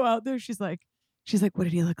have to go out there, she's like, what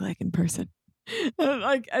did he look like in person?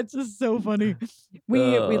 Like, it's just so funny.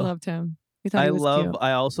 We loved him. We thought he was cute.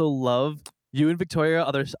 I also love you and Victoria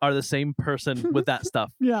are the same person with that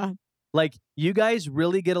stuff. Yeah. Like, you guys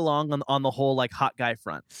really get along on the whole like hot guy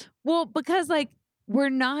front. Well, because like we're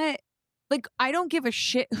not like, I don't give a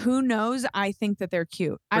shit who knows I think that they're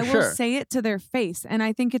cute. I will say it to their face. And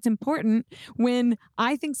I think it's important when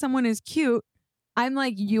I think someone is cute, I'm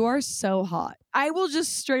like, you are so hot. I will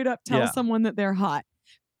just straight up tell someone that they're hot.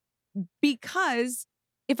 Because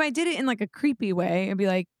if I did it in like a creepy way, I'd be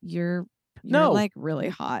like, you're like really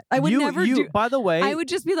hot. I would never do. By the way, I would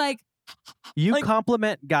just be like, you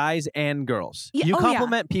compliment guys and girls. You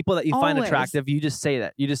compliment people that you find attractive. You just say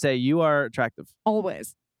that. You just say you are attractive.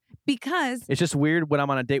 Always. Because it's just weird when I'm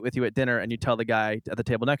on a date with you at dinner and you tell the guy at the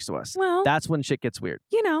table next to us. Well, that's when shit gets weird.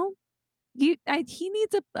 You know, he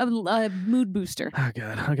needs a mood booster. Oh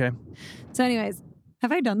God. Okay. So, anyways,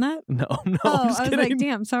 have I done that? No. Oh, I was like,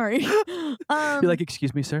 damn, sorry. You're like,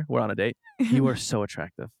 excuse me, sir. We're on a date. You are so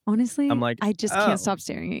attractive. Honestly, I'm like, I just can't stop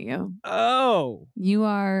staring at you. Oh, you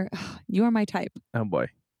are my type. Oh boy.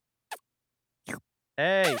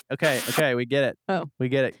 Hey. Okay. We get it. Oh, we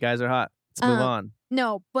get it. Guys are hot. Let's move on.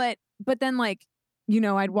 No, but then like,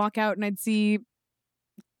 I'd walk out and I'd see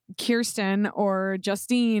Kirsten or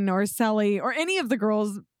Justine or Sally or any of the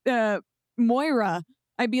girls, Moira.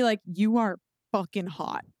 I'd be like, you are fucking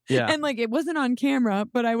hot. Yeah. And like, it wasn't on camera,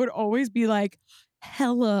 but I would always be like,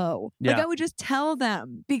 hello. Yeah. Like, I would just tell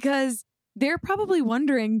them because they're probably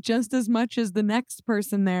wondering just as much as the next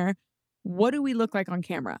person there, what do we look like on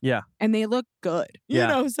camera? Yeah. And they look good.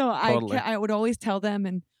 Yeah. So totally. I would always tell them,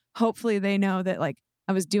 and hopefully they know that like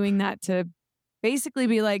I was doing that to basically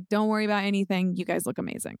be like, don't worry about anything. You guys look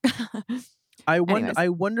amazing. I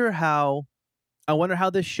wonder how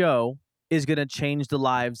this show is going to change the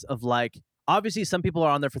lives of like, obviously some people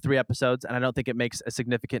are on there for 3 episodes and I don't think it makes a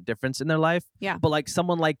significant difference in their life. Yeah. But like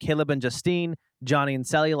someone like Caleb and Justine, Johnny and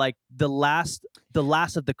Sally, like the last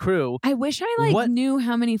of the crew. I wish I knew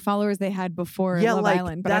how many followers they had before Love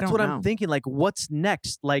Island, but that's I don't what know. I'm thinking. Like, what's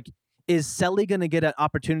next? Like, is Sally going to get an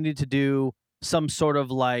opportunity to do some sort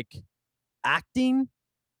of like acting?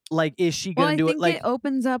 Like, is she going to do it? Like, it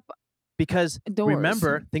opens up because doors.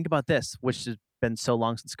 Remember, think about this, which has been so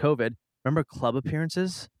long since COVID. Remember club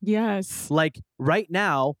appearances? Yes. Like right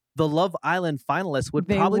now, the Love Island finalists would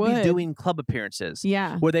probably be doing club appearances.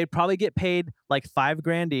 Yeah. Where they'd probably get paid like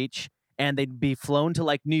 $5,000 each, and they'd be flown to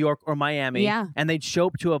like New York or Miami. Yeah. And they'd show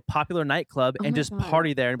up to a popular nightclub and just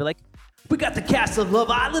party there and be like, we got the cast of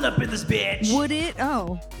Love Island up in this bitch. Would it?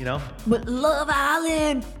 Oh. You know? But Love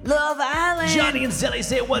Island. Johnny and Sally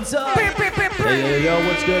say what's up. Hey, yo,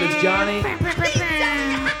 what's good? It's Johnny.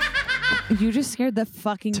 You just scared the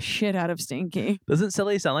fucking shit out of Stinky. Doesn't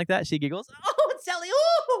Sally sound like that? She giggles. Oh, it's Sally.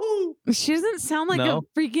 Ooh. She doesn't sound like a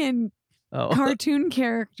freaking cartoon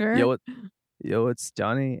character. Yo, it's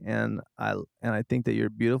Johnny, and I think that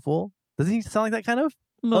you're beautiful. Doesn't he sound like that kind of?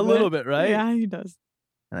 A little bit, right? Yeah, he does.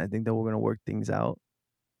 And I think that we're gonna work things out.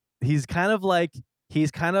 He's kind of like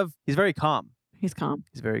he's very calm. He's calm.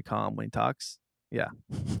 He's very calm when he talks. Yeah.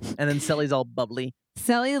 And then Sally's all bubbly.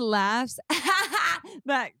 Sally laughs.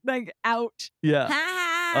 That like out. Yeah.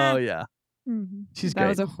 Oh yeah. Mm-hmm. She's great. That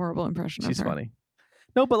was a horrible impression. She's of her. funny.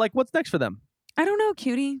 No, but like, what's next for them? I don't know,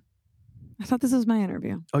 cutie. I thought this was my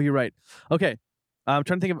interview. Oh, you're right. Okay. I'm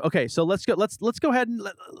trying to think of. Okay, so let's go ahead and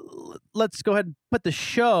let's go ahead and put the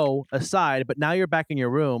show aside. But now you're back in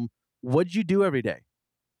your room. What'd you do every day?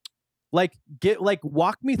 Like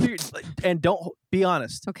walk me through and don't be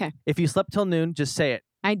honest. Okay. If you slept till noon, just say it.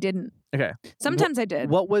 I didn't. Okay. Sometimes I did.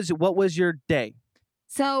 What was your day?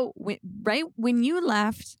 So right when you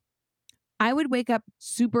left, I would wake up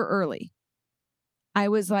super early. I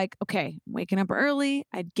was like, okay, I'm waking up early.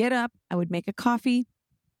 I'd get up. I would make a coffee.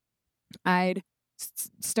 I'd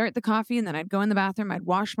start the coffee and then I'd go in the bathroom. I'd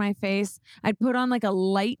wash my face. I'd put on like a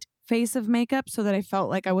light face of makeup so that I felt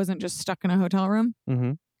like I wasn't just stuck in a hotel room,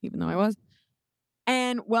 even though I was.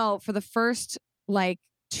 And well, for the first like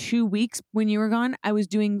 2 weeks when you were gone, I was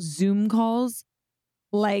doing Zoom calls.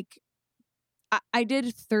 Like I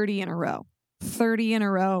did 30 in a row. 30 in a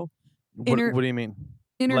row. What do you mean?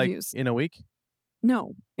 Interviews. Like in a week?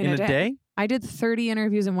 No. In a day? I did 30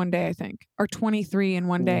 interviews in one day, I think. Or 23 in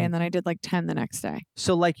one day, and then I did like 10 the next day.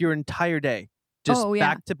 So like your entire day? Just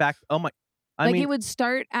back to back? Oh my. I mean, it would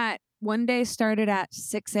one day started at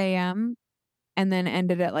 6 a.m. and then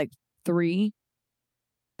ended at like 3.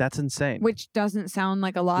 That's insane. Which doesn't sound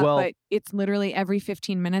like a lot, but it's literally every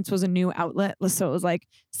 15 minutes was a new outlet. So it was like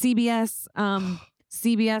CBS,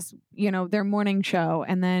 CBS, their morning show,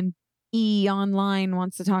 and then E! Online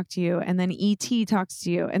wants to talk to you, and then ET talks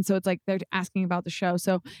to you, and so it's like they're asking about the show.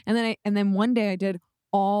 So and then one day I did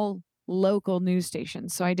all local news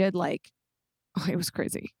stations. So I did it was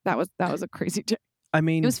crazy. That was a crazy day. I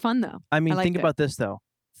mean, it was fun though. I mean, think about this though.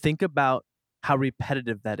 Think about how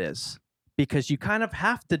repetitive that is, because you kind of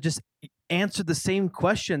have to just answer the same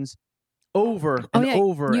questions over and over and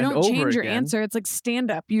over again. You don't change your answer. It's like stand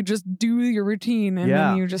up. You just do your routine and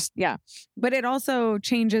then you just, But it also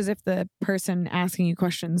changes if the person asking you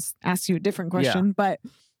questions asks you a different question. Yeah. But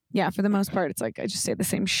yeah, for the most part, it's like I just say the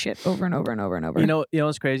same shit over and over and over and over. You know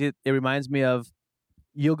what's crazy? It reminds me of,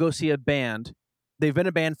 you'll go see a band. They've been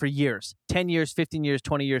a band for years, 10 years, 15 years,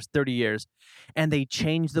 20 years, 30 years. And they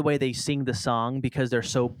change the way they sing the song because they're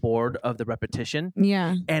so bored of the repetition.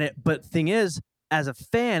 Yeah. But thing is, as a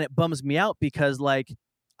fan, it bums me out because like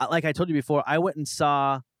I told you before, I went and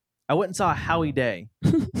saw Howie Day.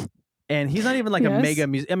 And he's not even like a mega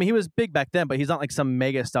music. I mean, he was big back then, but he's not like some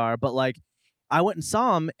mega star. But like, I went and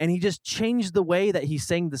saw him, and he just changed the way that he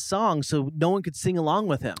sang the song so no one could sing along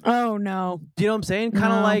with him. Oh no! Do you know what I'm saying?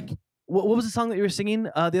 Kind of like what was the song that you were singing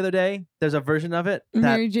the other day? There's a version of it.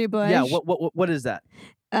 Mary J. Blige. Yeah. What is that?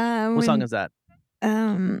 What song is that?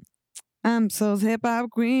 I'm so hip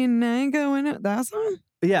hop queen, I ain't going up. That song?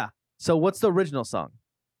 Yeah. So what's the original song?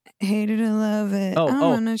 Hated to love it. Oh,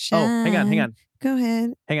 hang on. Go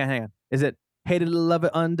ahead. Hang on. Is it hated to love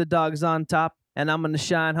it, underdogs on top, and I'm gonna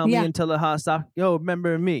shine, homie, until the heart stops. Yo,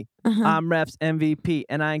 remember me? I'm Rap's MVP,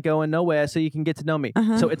 and I ain't going nowhere, so you can get to know me.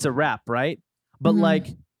 So it's a rap, right? But like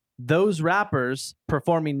those rappers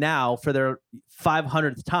performing now for their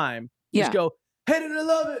 500th time, just go hated to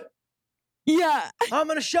love it. Yeah. I'm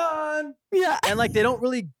gonna shine. Yeah. And like they don't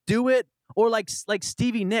really do it. Or like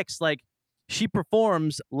Stevie Nicks, like she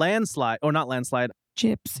performs Landslide, or not Landslide.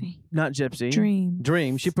 Gypsy. Not Gypsy.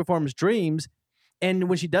 Dream. She performs Dreams. And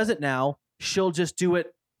when she does it now, she'll just do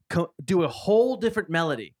a whole different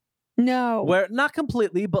melody. No. Where not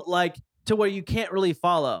completely, but like to where you can't really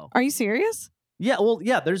follow. Are you serious? Yeah, well,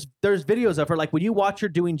 yeah, there's videos of her. Like when you watch her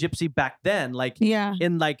doing Gypsy back then, like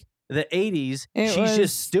in like the 80s, she's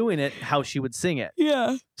just doing it how she would sing it.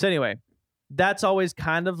 Yeah. So anyway, that's always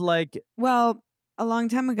kind of like... Well, a long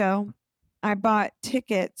time ago, I bought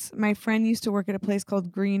tickets. My friend used to work at a place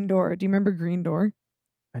called Green Door. Do you remember Green Door?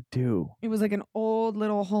 I do. It was like an old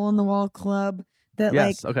little hole-in-the-wall club that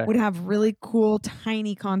would have really cool,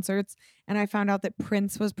 tiny concerts. And I found out that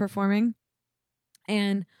Prince was performing.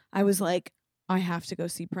 And I was like, I have to go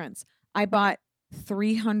see Prince. I bought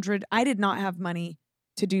 300. I did not have money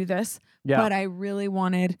to do this, but I really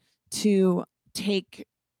wanted to take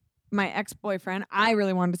my ex-boyfriend. I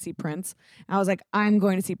really wanted to see Prince. I was like, I'm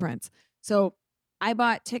going to see Prince. So I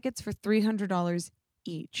bought tickets for $300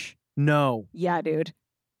 each. No. Yeah, dude.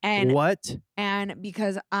 And what? And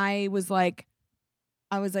because I was like,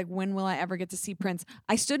 when will I ever get to see Prince?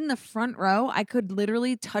 I stood in the front row. I could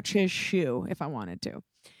literally touch his shoe if I wanted to.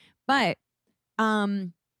 But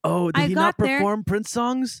did he not perform Prince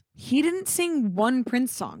songs? He didn't sing one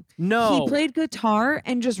Prince song. No. He played guitar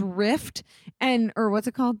and just riffed or what's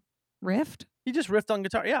it called? Riffed? He just riffed on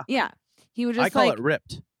guitar. Yeah. Yeah. He would just I call it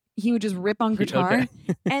ripped. He would just rip on guitar.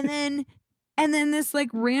 Okay. and then this like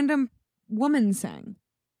random woman sang.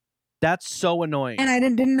 That's so annoying. And I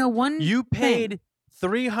didn't know one. You paid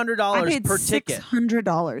 $300 per ticket. $600.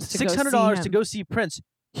 $600 to go see Prince.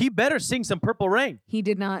 He better sing some Purple Rain. He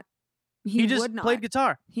did not. He just played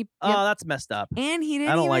guitar. That's messed up. And he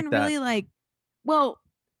didn't even really well,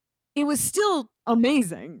 it was still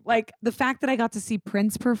amazing. Like the fact that I got to see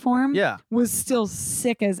Prince perform was still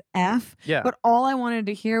sick as F. Yeah. But all I wanted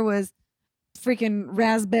to hear was freaking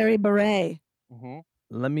Raspberry Beret. Mm-hmm.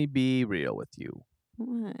 Let me be real with you.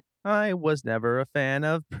 What? I was never a fan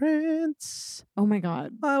of Prince. Oh my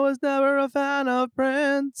God. I was never a fan of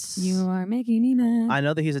Prince. You are making me mad. I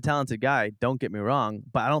know that he's a talented guy, don't get me wrong,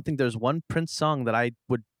 but I don't think there's one Prince song that I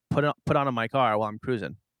would put on in my car while I'm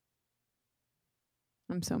cruising.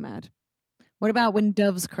 I'm so mad. What about When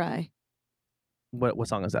Doves Cry? What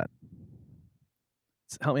song is that?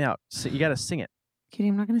 Help me out. You got to sing it. Kitty,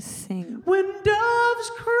 I'm not going to sing. When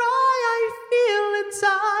doves cry, I feel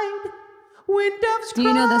inside. When doves cry. Do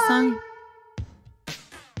you know this song?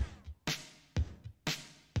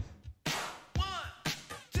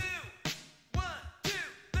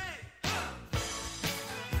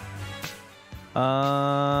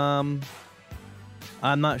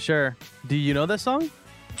 I'm not sure. Do you know this song?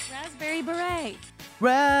 Raspberry Beret.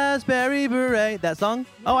 Raspberry Beret. That song?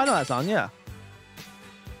 Oh, I know that song. Yeah.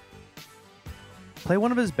 Play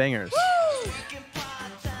one of his bangers.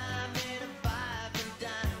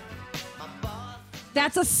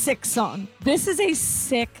 That's a sick song. This is a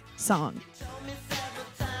sick song.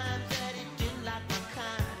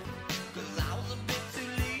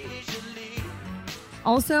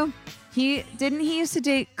 Also, he used to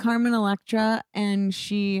date Carmen Electra, and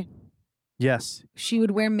she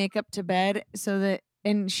would wear makeup to bed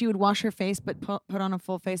and she would wash her face but put on a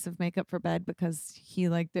full face of makeup for bed because he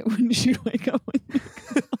liked it when she'd wake up with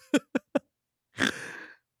makeup.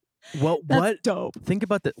 What dope. Think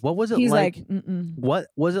about that. What was it like? What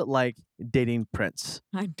was it like dating Prince?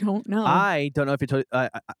 I don't know. I don't know if you told I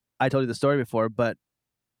told you the story before, but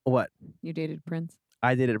what? You dated Prince?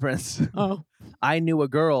 I dated Prince. Oh. I knew a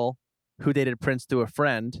girl who dated Prince through a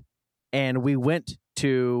friend, and we went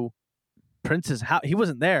to Prince's house. He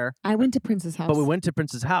wasn't there. I went to Prince's house. But we went to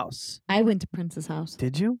Prince's house. I went to Prince's house.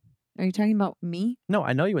 Did you? Are you talking about me? No,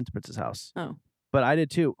 I know you went to Prince's house. Oh. But I did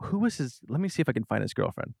too. Who was his? Let me see if I can find his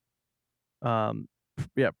girlfriend.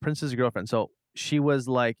 Yeah, Prince's girlfriend. So she was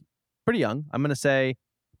like pretty young. I'm gonna say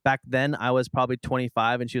back then I was probably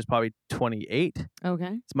 25 and she was probably 28.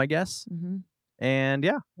 Okay. It's my guess. Mm-hmm. And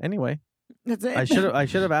yeah. Anyway, that's it. I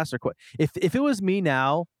should have asked her. If it was me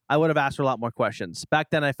now, I would have asked her a lot more questions. Back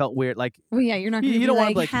then, I felt weird. Like, well, yeah, you're not. You don't want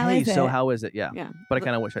to be like, how hey, is it? so how is it? Yeah. Yeah. But I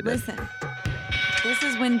kind of wish I did. Listen, this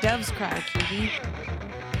is When Doves Cry, Kitty.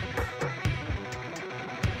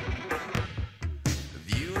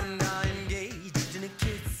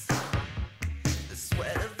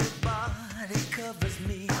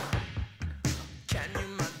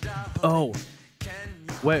 Oh,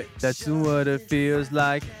 wait, that's what it feels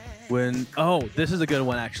like when. Oh, this is a good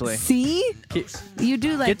one, actually. See? You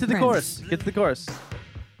do like Get to the Prince. chorus. Get to the chorus.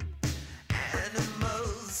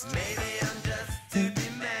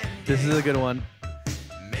 This is a good one.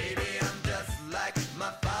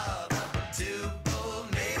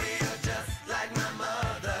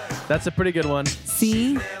 That's a pretty good one.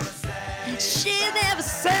 See? She never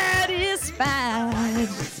satisfied.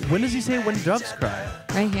 When does he say when doves cry?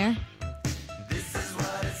 Right here.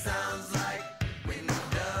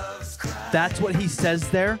 That's what he says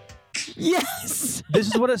there? Yes. This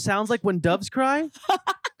is what it sounds like when doves cry?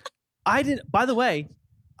 By the way,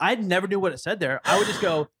 I never knew what it said there. I would just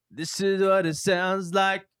go, this is what it sounds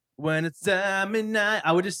like when it's time at night.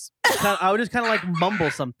 I would just kind of like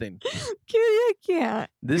mumble something. Kitty, I can't.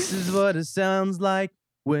 This is what it sounds like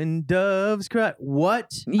when doves cry. What?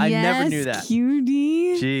 I never knew that.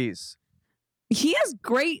 Cutie. Jeez. He has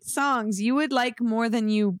great songs you would like more than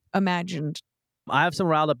you imagined. I have some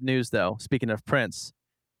riled up news, though. Speaking of Prince.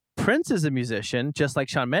 Prince is a musician, just like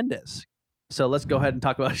Shawn Mendes. So let's go ahead and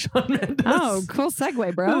talk about Shawn Mendes. Oh, cool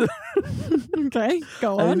segue, bro. Okay,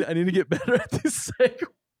 go on. I need to get better at this segue.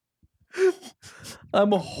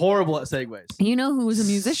 I'm horrible at segues. You know who was a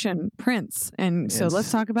musician? Prince. And so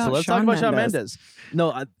let's talk about Shawn Mendes.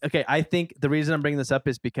 No, okay. I think the reason I'm bringing this up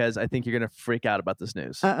is because I think you're going to freak out about this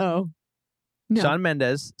news. Uh-oh. No. Shawn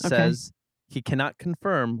Mendes says he cannot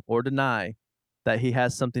confirm or deny that he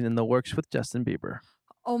has something in the works with Justin Bieber.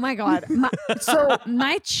 Oh my God.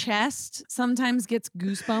 My chest sometimes gets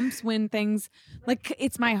goosebumps when things like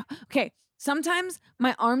sometimes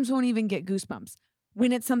my arms won't even get goosebumps.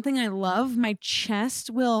 When it's something I love, my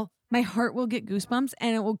heart will get goosebumps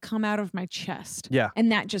and it will come out of my chest. Yeah.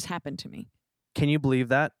 And that just happened to me. Can you believe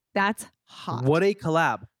that? That's hot. What a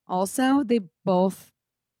collab. Also, they both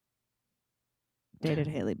dated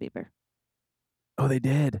Hailey Bieber. Oh, they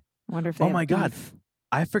did. I wonder if they Oh my God.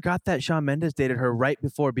 I forgot that Shawn Mendes dated her right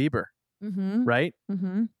before Bieber. Mm-hmm. Right?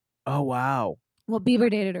 Mm-hmm. Oh, wow. Well, Bieber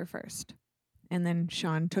dated her first. And then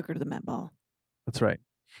Shawn took her to the Met Ball. That's right.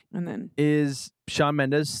 And then is Shawn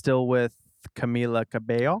Mendes still with Camila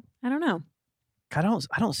Cabello? I don't know. I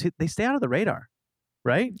don't see. They stay out of the radar,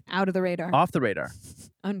 right? Out of the radar. Off the radar.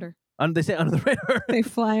 Under. They stay under the radar. They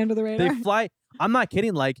fly under the radar. They fly. I'm not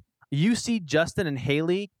kidding. Like you see Justin and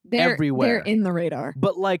Haley everywhere. They're in the radar.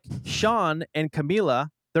 But like Shawn and Camila,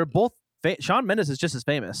 they're both. Shawn Mendes is just as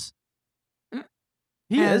famous.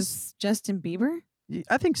 He is. Justin Bieber?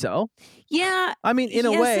 I think so. Yeah. I mean, in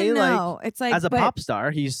a way, no. It's like as a pop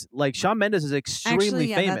star, he's like Shawn Mendes is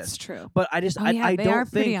extremely famous. That's true. But I just, I they don't are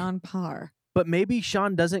think pretty on par. But maybe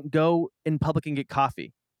Shawn doesn't go in public and get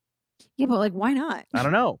coffee. Yeah, but like, why not? I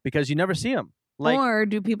don't know, because you never see him. Like, or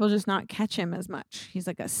do people just not catch him as much? He's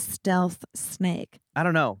like a stealth snake. I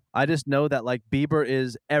don't know. I just know that like Bieber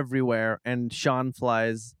is everywhere and Shawn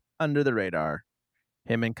flies under the radar.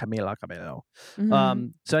 Him and Camila Cabello. Mm-hmm.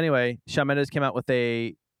 So anyway, Shawn Mendes came out with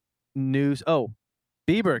a news. Oh,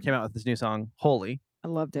 Bieber came out with this new song, Holy. I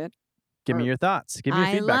loved it. Give me your thoughts. Give me your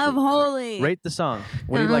feedback. I love Holy. Rate the song.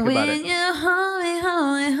 What do you like about it? When you hold me,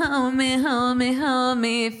 hold me, hold me, hold me, hold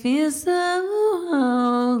me, it feels so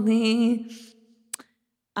holy.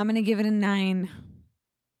 I'm going to give it a 9.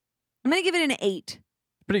 I'm going to give it an 8.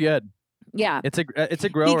 Pretty good. Yeah. It's a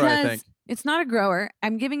grower, I think. It's not a grower.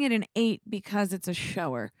 I'm giving it an 8 because it's a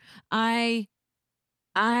shower. I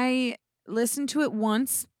listened to it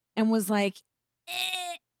once and was like,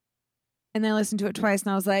 eh. And then I listened to it twice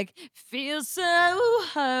and I was like, feel so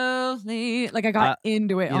holy. Like I got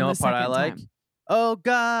into it on the second time. You know what part I like? Oh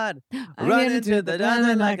God, run into the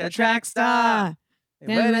diamond like a track star.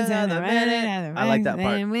 I like that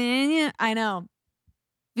part. I know.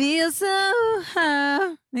 Feel so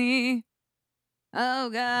holy. Oh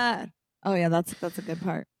God. Oh yeah, that's a good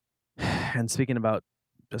part. And speaking about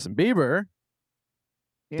Justin Bieber,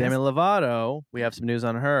 Yes. Demi Lovato, we have some news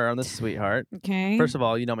on her, on this sweetheart. Okay. First of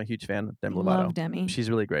all, you know I'm a huge fan of Demi Lovato. Love Demi. She's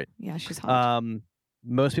really great. Yeah, she's hot.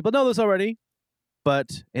 Most people know this already,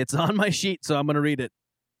 but it's on my sheet, so I'm going to read it.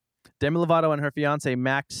 Demi Lovato and her fiance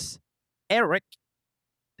Max Eric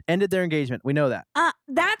ended their engagement. We know that.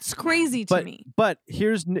 That's crazy to me. But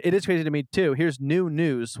it is crazy to me too. Here's new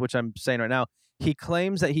news, which I'm saying right now. He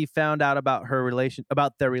claims that he found out about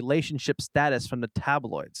their relationship status from the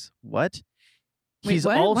tabloids. What? Wait, he's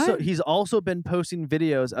what? He's also been posting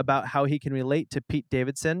videos about how he can relate to Pete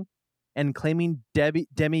Davidson and claiming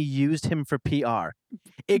Demi used him for PR.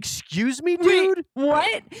 Excuse me, dude? Wait,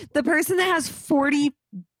 what? The person that has 40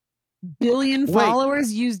 billion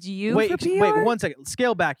followers used you for PR? Wait, 1 second.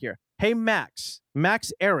 Scale back here. Hey, Max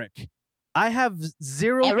Eric. I have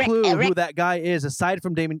zero clue who that guy is aside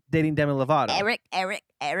from dating Demi Lovato.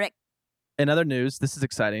 Eric. In other news, this is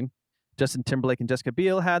exciting. Justin Timberlake and Jessica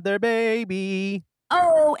Biel had their baby.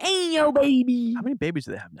 Oh, ain't yo baby. How many babies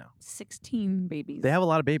do they have now? 16 babies. They have a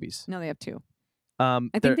lot of babies. No, they have 2. I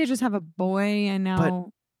think they just have a boy and now.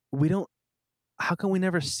 But we don't. How come we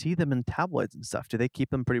never see them in tabloids and stuff? Do they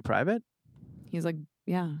keep them pretty private? He's like,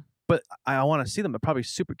 yeah. But I want to see them. They're probably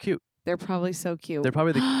super cute. They're probably so cute. They're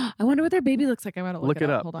probably I wonder what their baby looks like. I gotta look it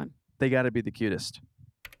up. Hold on. They got to be the cutest.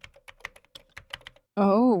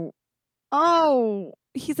 Oh,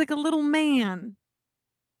 he's like a little man.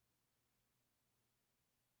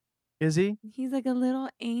 Is he? He's like a little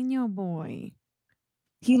angel boy.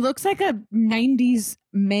 He looks like a 90s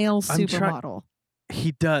male supermodel.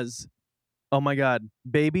 He does. Oh my God.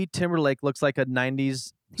 Baby Timberlake looks like a 90s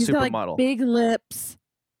He's supermodel. Got like big lips,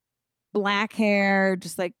 black hair,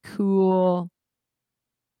 just like cool.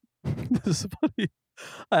 This is funny.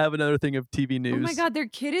 I have another thing of TV news. Oh my God, their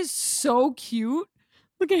kid is so cute.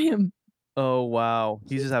 Look at him. Oh wow.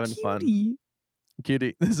 He's just having fun.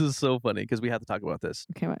 Cutie. This is so funny because we have to talk about this.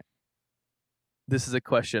 Okay, what? This is a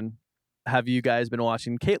question. Have you guys been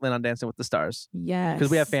watching Caitlyn on Dancing with the Stars? Yes.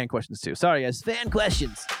 Because we have fan questions too. Sorry, guys. Fan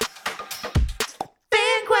questions.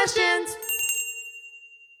 Fan questions.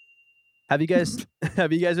 Have you guys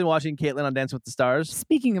been watching Caitlyn on Dancing with the Stars?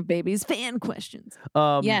 Speaking of babies, fan questions.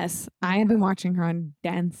 Yes, I have been watching her on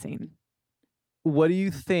Dancing. What do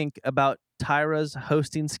you think about Tyra's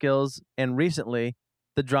hosting skills and recently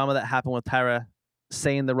the drama that happened with Tyra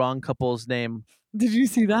saying the wrong couple's name? Did you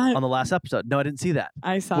see that on the last episode? No, I didn't see that.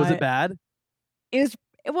 I saw it. Was it bad? It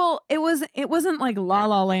wasn't like La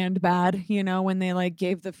La Land bad, you know, when they like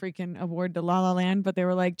gave the freaking award to La La Land, but they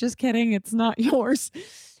were like, just kidding, it's not yours.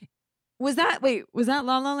 Was that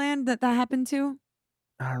La La Land that happened to?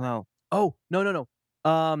 I don't know. Oh, no.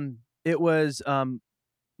 It was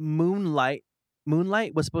Moonlight.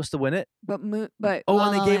 Moonlight was supposed to win it. But and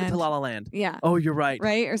they gave it to La La Land. Yeah. Oh, you're right.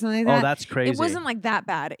 Right? Or something like that. Oh, that's crazy. It wasn't like that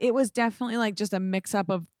bad. It was definitely like just a mix up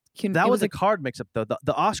of that was a card mix up though.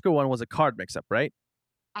 The Oscar one was a card mix up, right?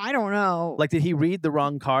 I don't know. Like, did he read the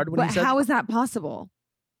wrong card when he said? How is that possible?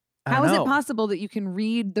 How is it possible that you can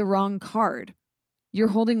read the wrong card? You're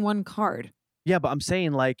holding one card. Yeah, but I'm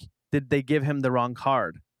saying, like, did they give him the wrong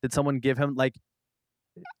card? Did someone give him, like...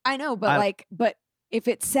 I know, but but if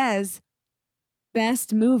it says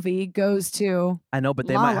best movie goes to I know, but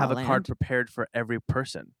they might have a card prepared for every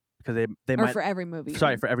person. Because they might... for every movie.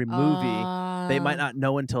 Sorry, for every movie. They might not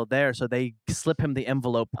know until there, so they slip him the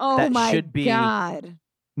envelope that should be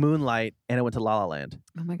Moonlight, and it went to La La Land.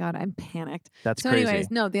 Oh my God, I'm panicked. That's crazy.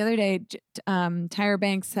 Anyways, no, the other day, Tyra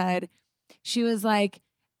Banks said, she was like,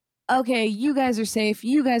 okay, you guys are safe.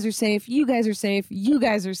 You guys are safe. You guys are safe. You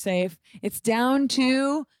guys are safe. It's down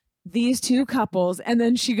to these two couples. And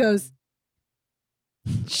then she goes,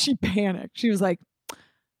 she panicked. She was like,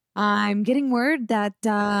 I'm getting word that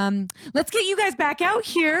let's get you guys back out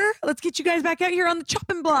here. Let's get you guys back out here on the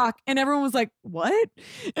chopping block. And everyone was like, what?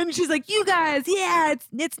 And she's like, you guys, yeah,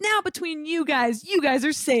 it's now between you guys. You guys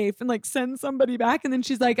are safe. And like send somebody back. And then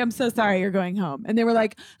she's like, I'm so sorry you're going home. And they were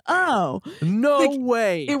like, oh. No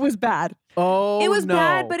way. It was bad. Oh, it was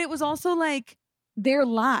bad, but it was also like they're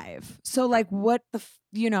live. So like what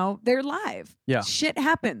they're live. Yeah. Shit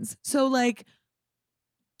happens. So like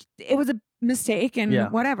it was a mistake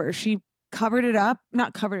and whatever. She covered it up.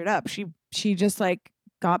 Not covered it up. She just like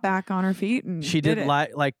got back on her feet and she did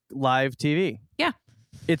live TV. Yeah.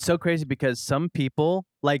 It's so crazy because some people,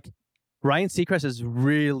 like Ryan Seacrest, is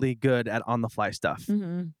really good at on the fly stuff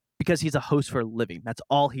because he's a host for a living. That's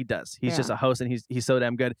all he does. He's just a host, and he's so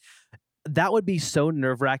damn good. That would be so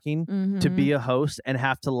nerve-wracking to be a host and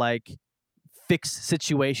have to like fix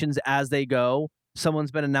situations as they go.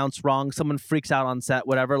 Someone's been announced wrong. Someone freaks out on set.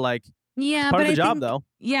 Whatever. Like. Yeah, part but of the job, though.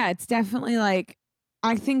 Yeah, it's definitely like,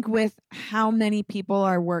 I think with how many people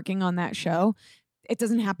are working on that show, it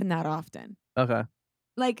doesn't happen that often. Okay.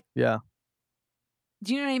 Like, yeah.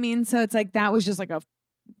 Do you know what I mean? So it's like that was just like a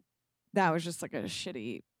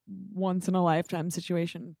shitty once in a lifetime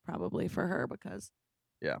situation probably for her because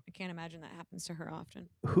I can't imagine that happens to her often.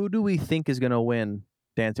 Who do we think is going to win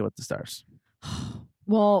Dancing with the Stars?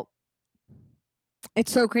 Well,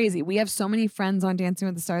 it's so crazy. We have so many friends on Dancing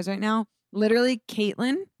with the Stars right now. Literally,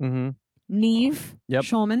 Caitlin, Neve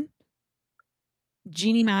Schulman,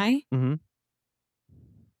 Jeannie Mai,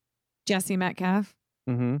 Jesse Metcalf.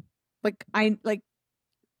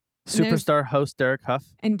 Superstar host Derek Huff.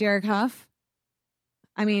 And Derek Huff.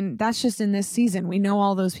 I mean, that's just in this season. We know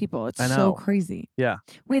all those people. It's so crazy. Yeah.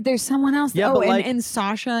 Wait, there's someone else. Yeah, and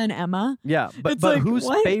Sasha and Emma. Yeah, but like, who's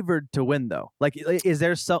favored to win though? Like, is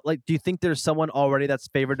there do you think there's someone already that's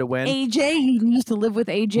favored to win? AJ. He used to live with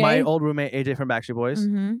AJ. My old roommate AJ from Backstreet Boys.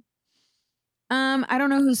 I don't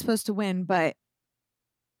know who's supposed to win, but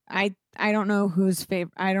I don't know who's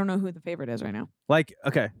I don't know who the favorite is right now. Like,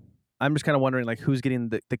 okay, I'm just kind of wondering like who's getting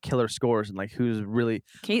the killer scores and like who's really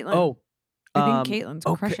Caitlin. Oh. I think Caitlin's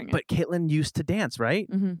crushing it. But Caitlin used to dance, right?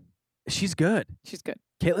 She's good. She's good.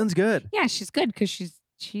 Caitlin's good. Yeah, she's good because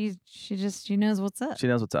she knows what's up. She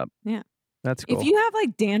knows what's up. Yeah. That's cool. If you have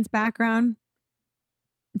like dance background,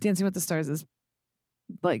 Dancing with the Stars is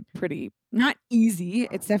like pretty not easy.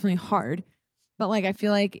 It's definitely hard. But like I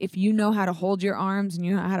feel like if you know how to hold your arms and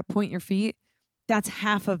you know how to point your feet, that's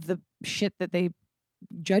half of the shit that they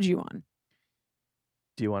judge you on.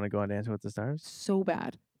 Do you want to go on Dancing with the Stars? So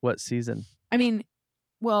bad. What season? I mean,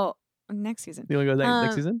 well, next season. You want to go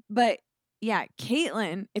next season? But yeah,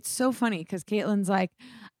 Caitlin, it's so funny because Caitlin's like,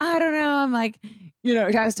 I don't know. I'm like,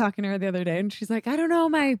 I was talking to her the other day and she's like, I don't know.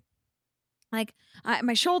 My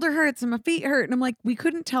shoulder hurts and my feet hurt. And I'm like, we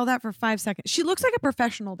couldn't tell that for 5 seconds. She looks like a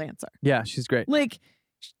professional dancer. Yeah, she's great. Like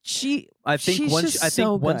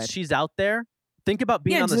once she's out there, think about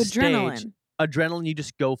being on the stage. Adrenaline, you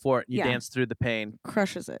just go for it. You dance through the pain.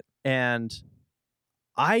 Crushes it. And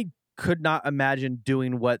I could not imagine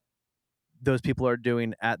doing what those people are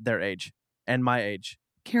doing at their age and my age.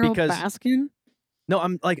 Carole Baskin? No,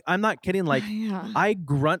 I'm not kidding. Like, I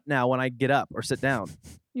grunt now when I get up or sit down.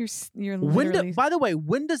 You're literally... By the way,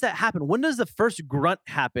 when does that happen? When does the first grunt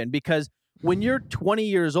happen? Because when you're 20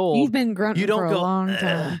 years old, you've been grunting for a long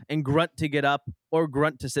time and grunt to get up or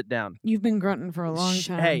grunt to sit down. You've been grunting for a long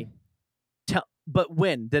time. Hey, but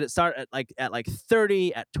when did it start? At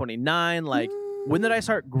 30, at 29? Like, when did I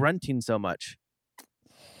start grunting so much?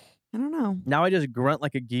 I don't know. Now I just grunt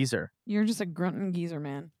like a geezer. You're just a grunting geezer,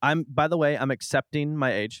 man. By the way, I'm accepting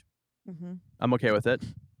my age. I'm okay with it.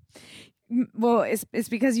 Well, it's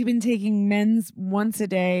because you've been taking men's once a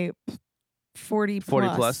day, 40 plus. 40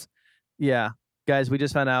 plus. Yeah. Guys, we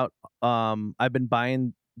just found out I've been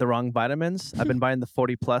buying the wrong vitamins. I've been buying the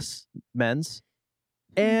 40 plus men's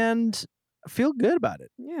and I feel good about it.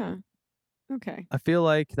 Yeah. Okay. I feel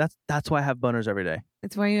like that's why I have boners every day.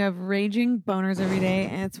 It's why you have raging boners every day,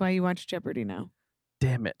 and it's why you watch Jeopardy now.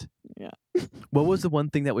 Damn it. Yeah. What was the one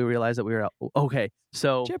thing that we realized that we were okay?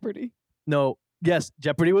 So Jeopardy. No, yes,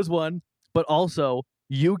 Jeopardy was one, but also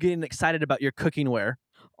you getting excited about your cooking wear.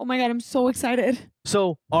 Oh my God, I'm so excited.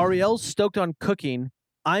 So Ariel's stoked on cooking.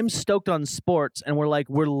 I'm stoked on sports, and we're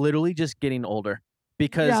literally just getting older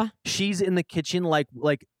because she's in the kitchen like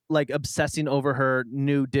obsessing over her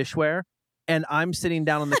new dishware, and I'm sitting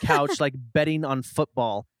down on the couch like betting on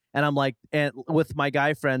football. And I'm like, and with my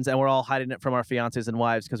guy friends, and we're all hiding it from our fiancés and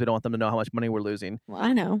wives because we don't want them to know how much money we're losing. Well,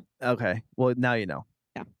 I know. Okay. Well, now you know.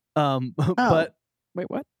 Yeah. But wait,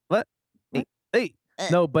 what? What? Hey.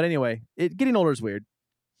 No, but anyway, getting older is weird.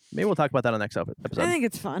 Maybe we'll talk about that on the next episode. I think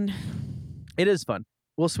it's fun. It is fun.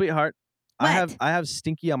 Well, sweetheart, what? I have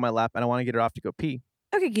Stinky on my lap, and I want to get her off to go pee.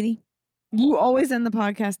 Okay, kitty. You always end the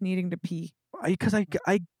podcast needing to pee. Because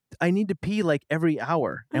I need to pee like every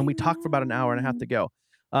hour, and we talk for about an hour and I have to go.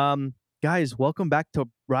 Guys, welcome back to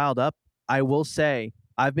Riled Up. I will say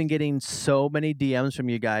I've been getting so many DMs from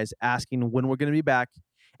you guys asking when we're going to be back,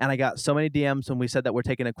 and I got so many DMs when we said that we're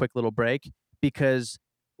taking a quick little break because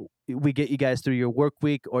we get you guys through your work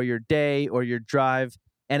week or your day or your drive,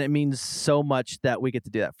 and it means so much that we get to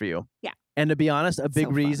do that for you. Yeah. And to be honest, a big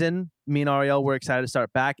reason me and Ariel we're excited to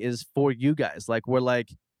start back is for you guys. Like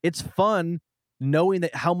it's fun knowing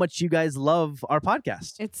that how much you guys love our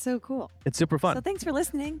podcast. It's so cool. It's super fun. So thanks for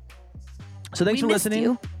listening. So thanks for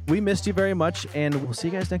listening. We missed you very much, and we'll see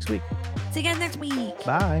you guys next week. See you guys next week.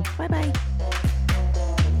 Bye. Bye-bye.